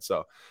sold a card.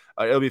 So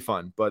it'll be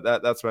fun. But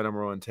that's my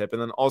number one tip.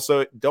 And then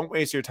also, don't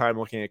waste your time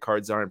looking at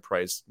cards that aren't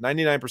priced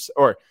 99%.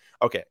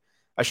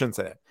 I shouldn't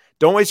say that.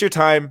 Don't waste your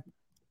time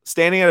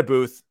standing at a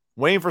booth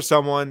waiting for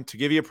someone to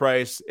give you a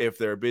price if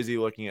they're busy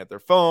looking at their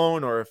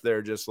phone or if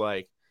they're just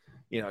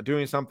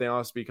doing something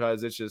else,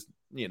 because it's just,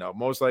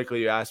 most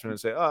likely you ask them and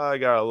say, oh, I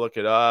got to look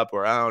it up,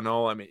 or I don't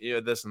know. I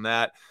mean, this and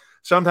that.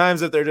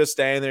 Sometimes if they're just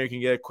standing there, you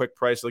can get a quick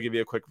price. They'll give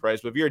you a quick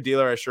price. But if you're a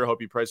dealer, I sure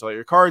hope you price all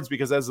your cards,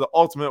 because that's the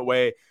ultimate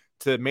way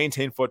to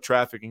maintain foot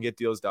traffic and get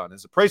deals done,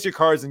 is to price your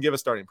cards and give a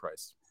starting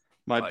price.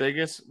 My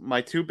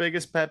two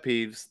biggest pet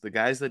peeves, the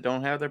guys that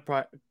don't have their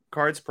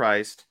cards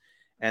priced,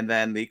 and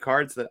then the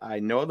cards that I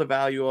know the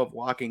value of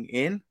walking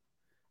in,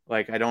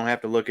 I don't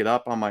have to look it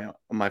up on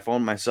my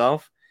phone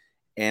myself,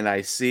 and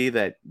I see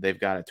that they've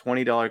got a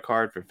 $20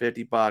 card for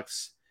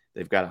 $50.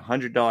 They've got a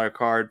 $100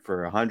 card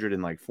for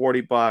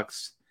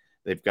 $140.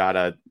 They've got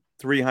a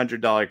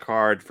 $300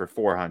 card for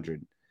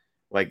 $400.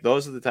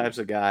 Those are the types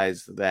of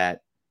guys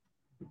that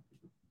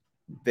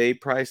they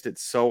priced it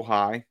so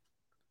high.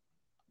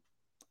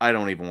 I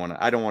don't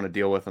want to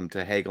deal with them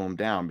to haggle them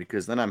down,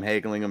 because then I'm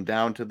haggling them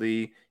down to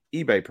the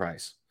eBay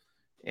price.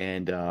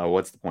 And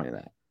what's the point of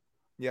that?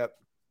 Yep.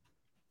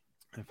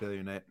 I feel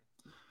you, Nate.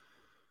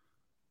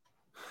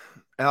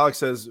 Alex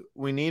says,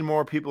 we need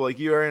more people like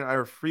you, Aaron. I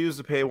refuse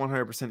to pay 100%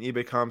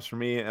 eBay comps for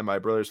me and my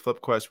brother's Flip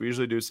Quest. We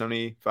usually do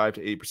 75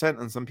 to 80%,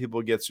 and some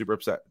people get super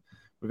upset.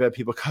 We've had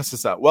people cuss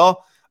us out.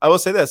 Well, I will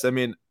say this. I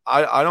mean,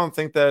 I don't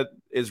think that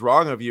is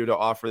wrong of you to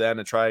offer that and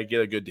to try to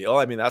get a good deal.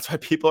 I mean, that's why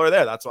people are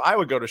there. That's why I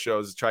would go to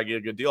shows, to try to get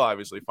a good deal,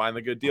 obviously. Find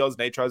the good deals.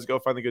 Nate tries to go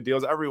find the good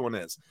deals. Everyone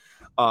is.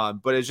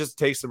 But it just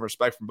takes some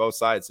respect from both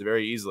sides to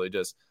very easily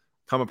just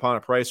come upon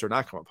a price or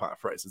not come upon a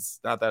price. It's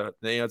not that,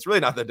 it's really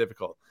not that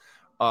difficult.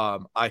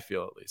 I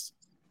feel, at least.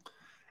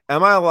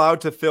 Am I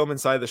allowed to film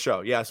inside the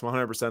show? Yes,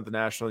 100%. The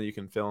National, you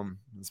can film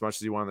as much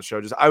as you want on the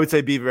show. Just, I would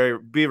say, be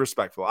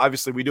respectful.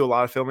 Obviously, we do a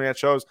lot of filming at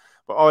shows,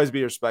 but always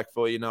be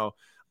respectful.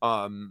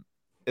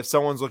 If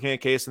someone's looking at a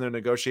case and they're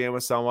negotiating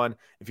with someone,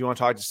 if you want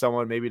to talk to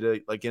someone, maybe to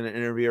get an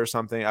interview or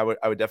something, I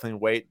would definitely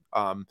wait.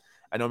 I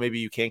know maybe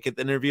you can't get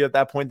the interview at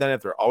that point. Then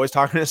if they're always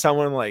talking to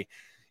someone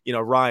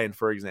Ryan,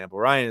 for example,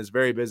 Ryan is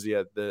very busy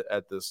at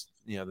this,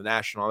 the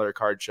National, other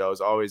card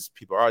shows.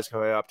 People are always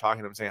coming up,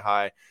 talking to him, saying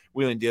hi,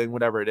 wheeling, dealing,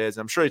 whatever it is.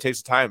 And I'm sure he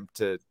takes the time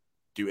to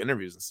do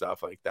interviews and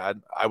stuff like that.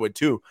 I would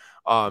too.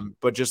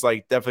 But just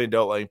definitely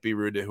don't be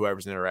rude to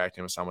whoever's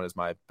interacting with someone, is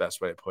my best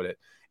way to put it.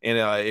 And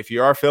if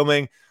you are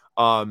filming,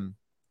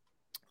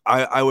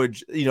 I would,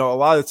 a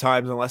lot of the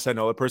times, unless I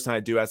know the person,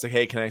 I do ask,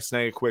 hey, can I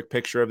snag a quick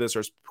picture of this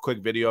or a quick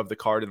video of the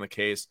card in the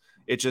case?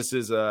 It just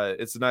is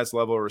it's a nice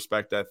level of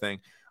respect, I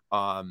think.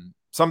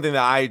 Something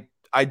that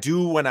I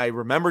do when I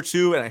remember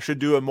to, and I should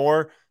do it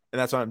more. And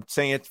that's why I'm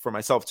saying it for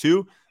myself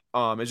too.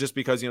 It's just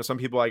because, some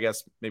people, I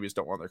guess, maybe just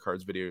don't want their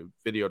cards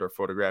videoed or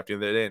photographed.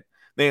 They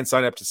didn't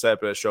sign up to set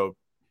up a show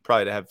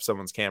probably to have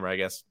someone's camera, I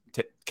guess,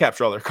 to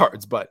capture all their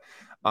cards. But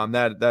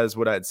that is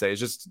what I'd say. It's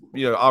just,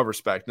 I'll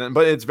respect.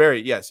 But it's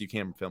yes, you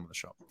can film the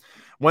show.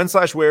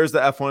 When/where is the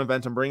F1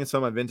 event? I'm bringing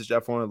some of my vintage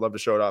F1. I'd love to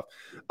show it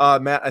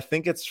off. Matt, I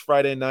think it's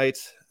Friday night,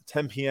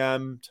 10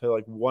 p.m.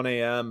 to 1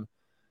 a.m.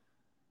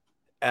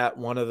 at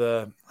one of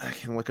the, I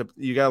can look up,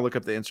 you got to look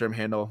up the Instagram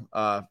handle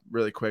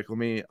really quick.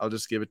 I'll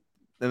just give it.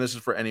 And this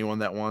is for anyone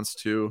that wants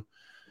to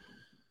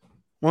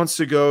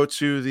go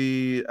to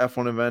the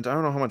F1 event. I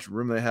don't know how much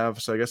room they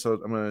have, so I guess I'm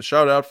going to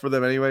shout out for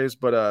them anyways.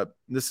 But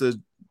this is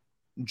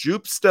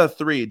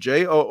Joopsta3,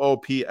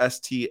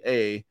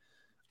 Joopsta,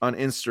 on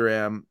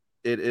Instagram.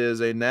 It is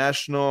a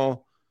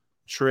national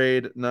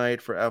trade night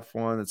for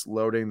F1. It's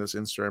loading this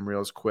Instagram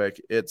reels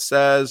quick. It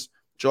says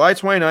July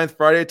 29th,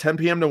 Friday, 10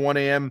 p.m. to 1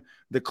 a.m.,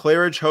 the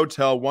Claridge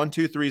Hotel,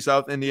 123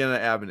 South Indiana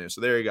Avenue. So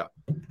there you go.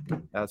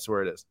 That's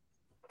where it is.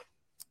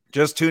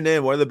 Just tune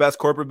in. One of the best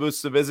corporate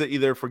booths to visit,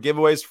 either for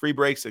giveaways, free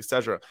breaks,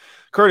 etc.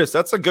 Curtis,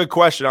 that's a good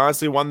question.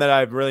 Honestly, one that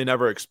I've really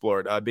never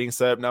explored. Being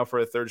set up now for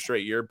a third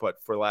straight year,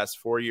 but for the last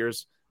 4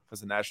 years,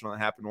 because the national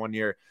happened 1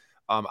 year,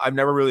 I've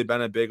never really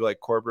been a big like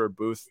corporate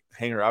booth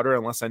hanger outer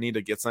unless I need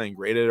to get something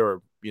graded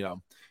or kind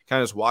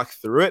of just walk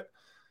through it.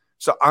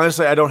 So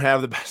honestly, I don't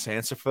have the best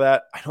answer for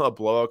that. I know that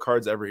Blowout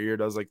Cards every year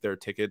does like their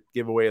ticket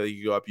giveaway. Like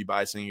you go up, you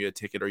buy something, you get a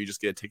ticket, or you just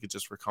get a ticket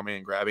just for coming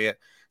and grabbing it.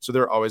 So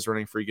they're always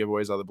running free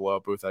giveaways out of the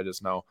Blowout booth. I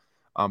just know.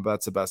 But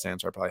that's the best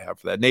answer I probably have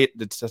for that. Nate,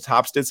 the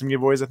Tops did some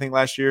giveaways, I think,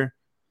 last year.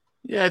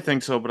 Yeah, I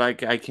think so, but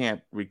I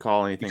can't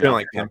recall anything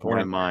like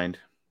in mind.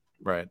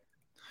 Right.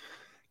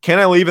 Can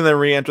I leave and then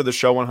re-enter the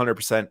show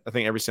 100%? I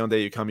think every single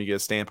day you come, you get a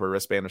stamp or a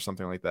wristband or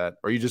something like that.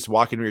 Or you just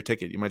walk into your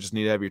ticket. You might just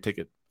need to have your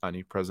ticket on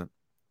you present.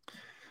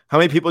 How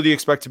many people do you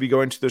expect to be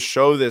going to the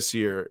show this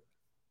year?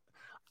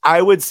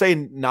 I would say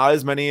not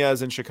as many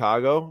as in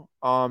Chicago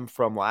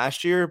from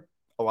last year.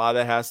 A lot of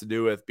that has to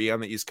do with being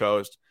on the East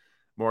Coast.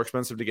 More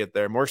expensive to get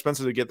there. More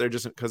expensive to get there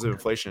just because of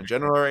inflation in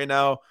general right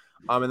now.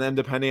 And then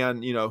depending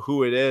on,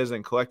 who it is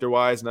and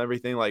collector-wise and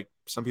everything, like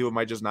some people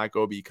might just not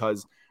go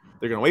because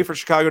they're going to wait for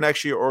Chicago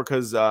next year or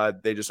because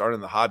they just aren't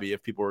in the hobby.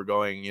 If people were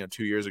going,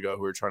 2 years ago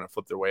who were trying to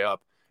flip their way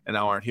up and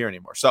now aren't here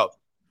anymore. So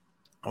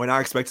I would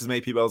not expect as many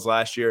people as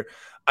last year.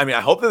 I mean,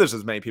 I hope that there's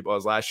as many people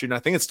as last year. And I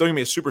think it's still going to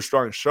be a super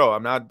strong show.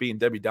 I'm not being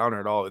Debbie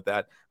Downer at all with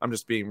that. I'm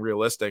just being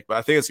realistic. But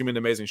I think it's going to be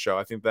an amazing show.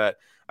 I think that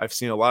I've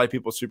seen a lot of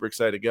people super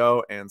excited to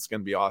go, and it's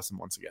going to be awesome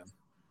once again.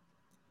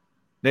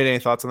 Nate, any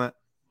thoughts on that?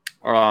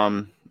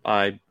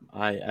 I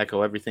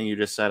echo everything you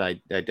just said.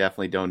 I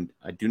definitely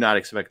do not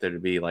expect there to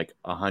be like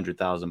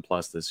 100,000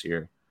 plus this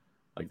year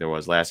like there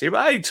was last year.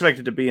 But I expect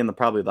it to be in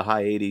probably the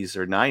high 80s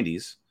or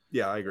 90s.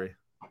 Yeah, I agree.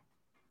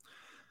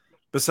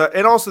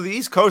 And also the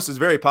East Coast is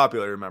very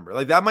popular, remember.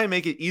 Like that might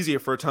make it easier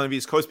for a ton of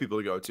East Coast people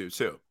to go to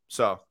too.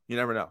 So you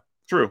never know.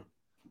 True.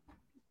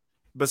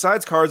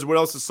 Besides cards, what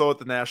else is sold at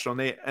the National?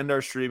 Nate, end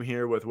our stream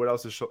here with what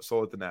else is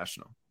sold at the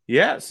National.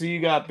 Yeah, so you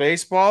got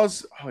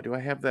baseballs. Oh, do I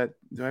have that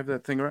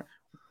thing right?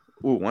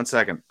 Ooh, 1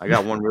 second. I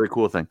got one really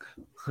cool thing.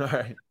 All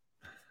right.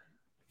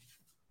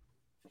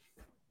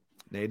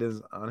 Nate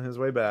is on his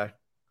way back.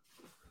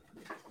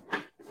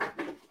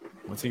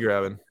 What's he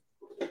grabbing?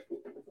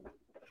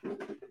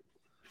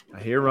 I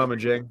hear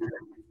rummaging.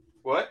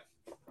 What?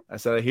 I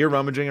said I hear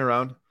rummaging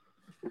around.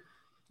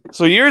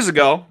 So years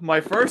ago, my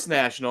first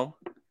National,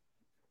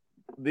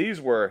 these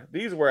were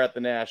at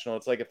the National.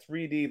 It's like a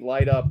 3D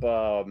light up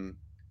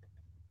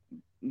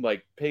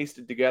like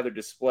pasted together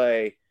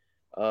display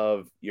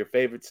of your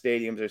favorite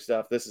stadiums or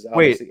stuff. This is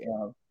obviously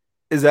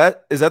is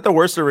that the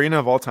worst arena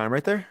of all time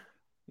right there?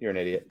 You're an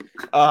idiot.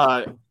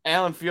 Allen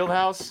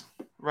Fieldhouse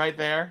right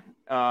there.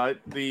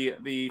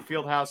 The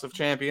Fieldhouse of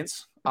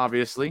Champions,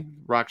 obviously.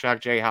 Rock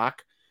Chalk Jayhawk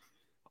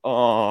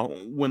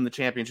win the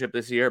championship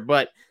this year.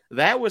 But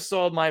that was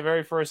sold my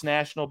very first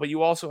National. But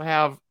you also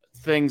have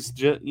things,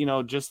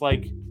 just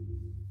like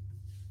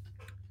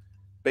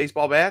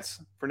baseball bats,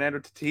 Fernando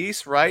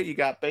Tatis, right? You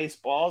got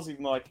baseballs,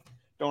 even though I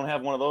don't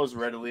have one of those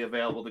readily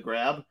available to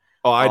grab.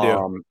 Oh, I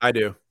do. I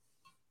do.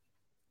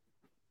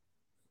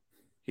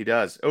 He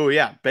does. Oh,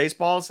 yeah.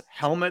 Baseballs,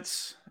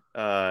 helmets,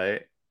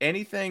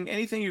 anything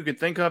you could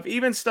think of,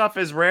 even stuff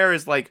as rare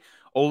as like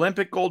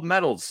Olympic gold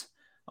medals,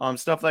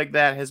 stuff like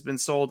that has been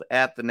sold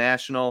at the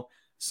National.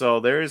 So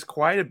there is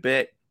quite a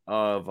bit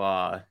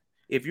of,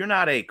 if you're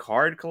not a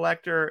card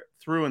collector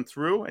through and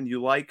through and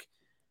you like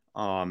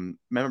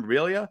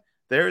memorabilia,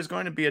 there is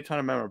going to be a ton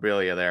of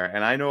memorabilia there.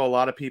 And I know a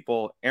lot of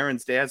people,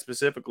 Aaron's dad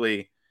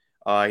specifically,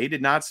 he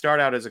did not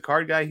start out as a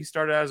card guy. He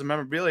started out as a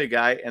memorabilia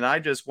guy. And I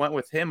just went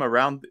with him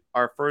around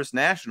our first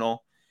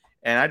National.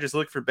 And I just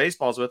looked for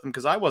baseballs with him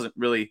because I wasn't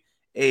really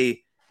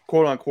a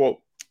quote unquote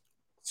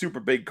super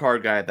big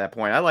card guy at that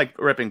point. I like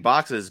ripping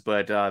boxes,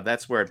 but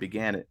that's where it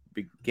began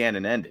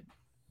and ended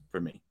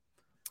for me.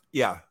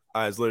 Yeah.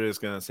 I was literally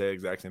just going to say the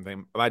exact same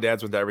thing. My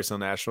dad's went to every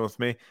single National with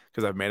me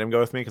because I've made him go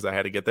with me because I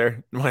had to get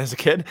there when I was a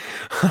kid.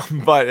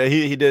 But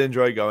he did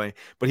enjoy going.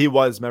 But he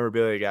was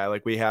memorabilia guy.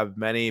 Like we have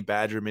many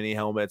Badger mini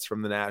helmets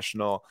from the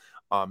National,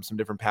 some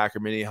different Packer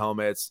mini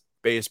helmets,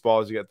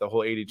 baseballs. You got the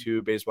whole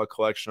 82 baseball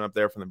collection up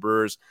there from the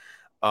Brewers.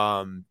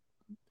 And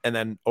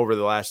then over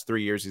the last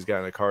 3 years, he's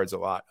gotten the cards a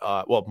lot.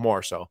 Well,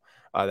 more so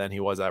than he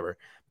was ever.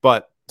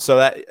 But so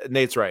that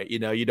Nate's right.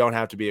 You don't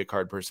have to be a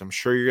card person. I'm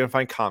sure you're going to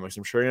find comics.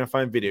 I'm sure you're going to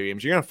find video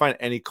games. You're going to find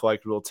any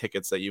collectible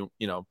tickets that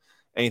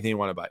anything you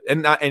want to buy,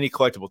 and not any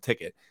collectible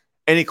ticket,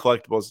 any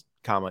collectibles,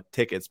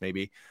 tickets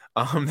maybe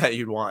that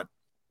you'd want.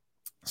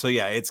 So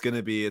yeah, it's going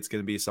to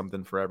be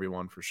something for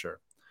everyone for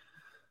sure.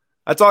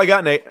 That's all I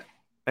got, Nate.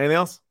 Anything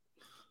else?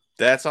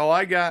 That's all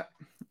I got.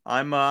 I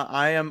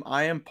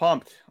am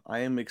pumped. I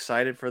am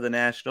excited for the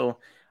National.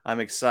 I'm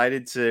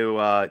excited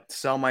to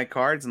sell my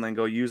cards and then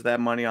go use that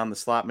money on the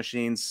slot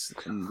machines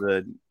in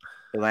the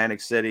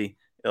Atlantic City.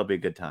 It'll be a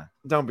good time.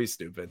 Don't be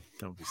stupid.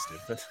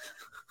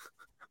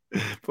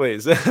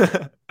 Please.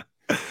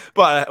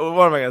 But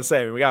what am I gonna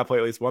say? I mean, we gotta play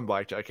at least one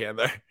blackjack hand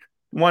there.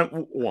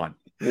 One.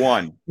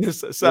 This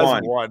says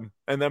One. one,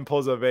 and then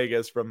pulls a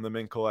Vegas from the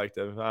Mint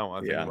Collective. I don't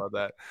want to think Yeah.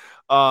 about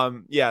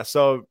that. Yeah.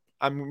 So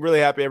I'm really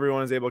happy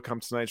everyone is able to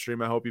come to tonight's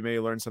stream. I hope you maybe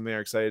learned something.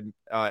 Are excited,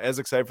 as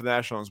excited for the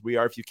National as we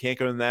are. If you can't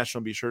go to the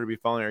National, be sure to be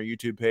following our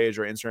YouTube page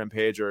or Instagram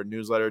page or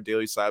newsletter.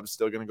 Daily Slab is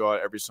still going to go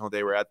out every single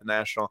day. We're at the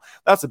National.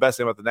 That's the best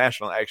thing about the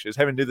National, actually, is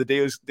having to do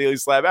the daily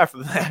Slab after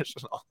the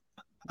National.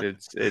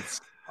 It's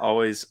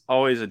always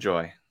a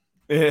joy.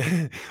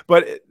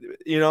 But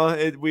we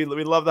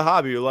love the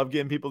hobby. We love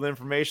getting people the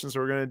information, so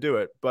we're going to do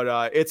it.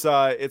 But it's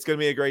going to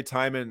be a great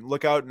time. And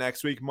look out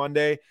next week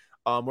Monday.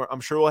 I'm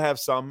sure we'll have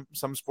some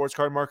sports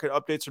card market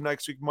updates from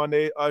next week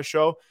Monday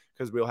show,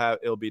 because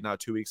it'll be now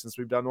 2 weeks since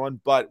we've done one.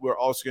 But we're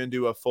also going to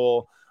do a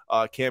full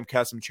Camp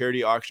Kesem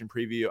charity auction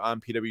preview on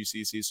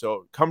PWCC.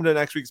 So come to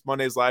next week's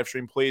Monday's live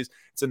stream, please.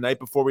 It's the night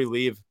before we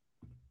leave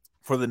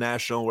for the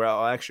National, where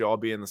I'll actually all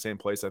be in the same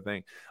place, I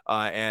think.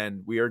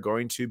 And we are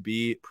going to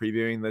be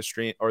previewing the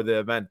stream or the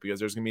event, because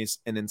there's going to be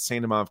an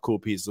insane amount of cool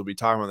pieces. We'll be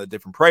talking about the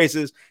different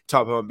prices,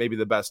 talking about maybe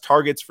the best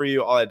targets for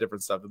you, all that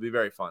different stuff. It'll be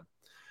very fun.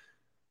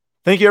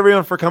 Thank you,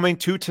 everyone, for coming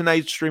to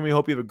tonight's stream. We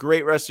hope you have a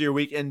great rest of your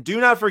week. And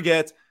do not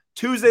forget,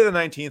 Tuesday the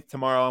 19th,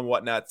 tomorrow on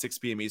Whatnot, 6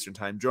 p.m. Eastern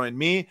time. Join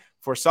me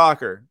for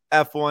soccer,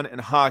 F1,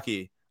 and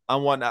hockey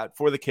on Whatnot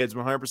for the kids.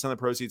 100% of the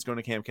proceeds going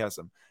to Camp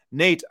Kesem.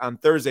 Nate on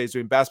Thursdays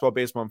doing basketball,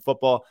 baseball, and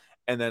football.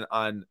 And then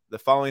on the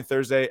following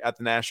Thursday at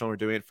the National, we're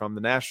doing it from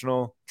the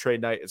National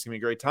Trade Night. It's going to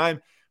be a great time.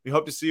 We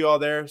hope to see you all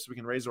there so we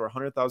can raise over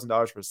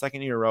 $100,000 for a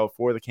second year in a row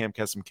for the Camp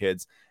Kesem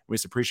kids. We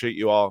just appreciate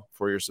you all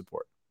for your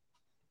support.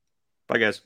 Bye, guys.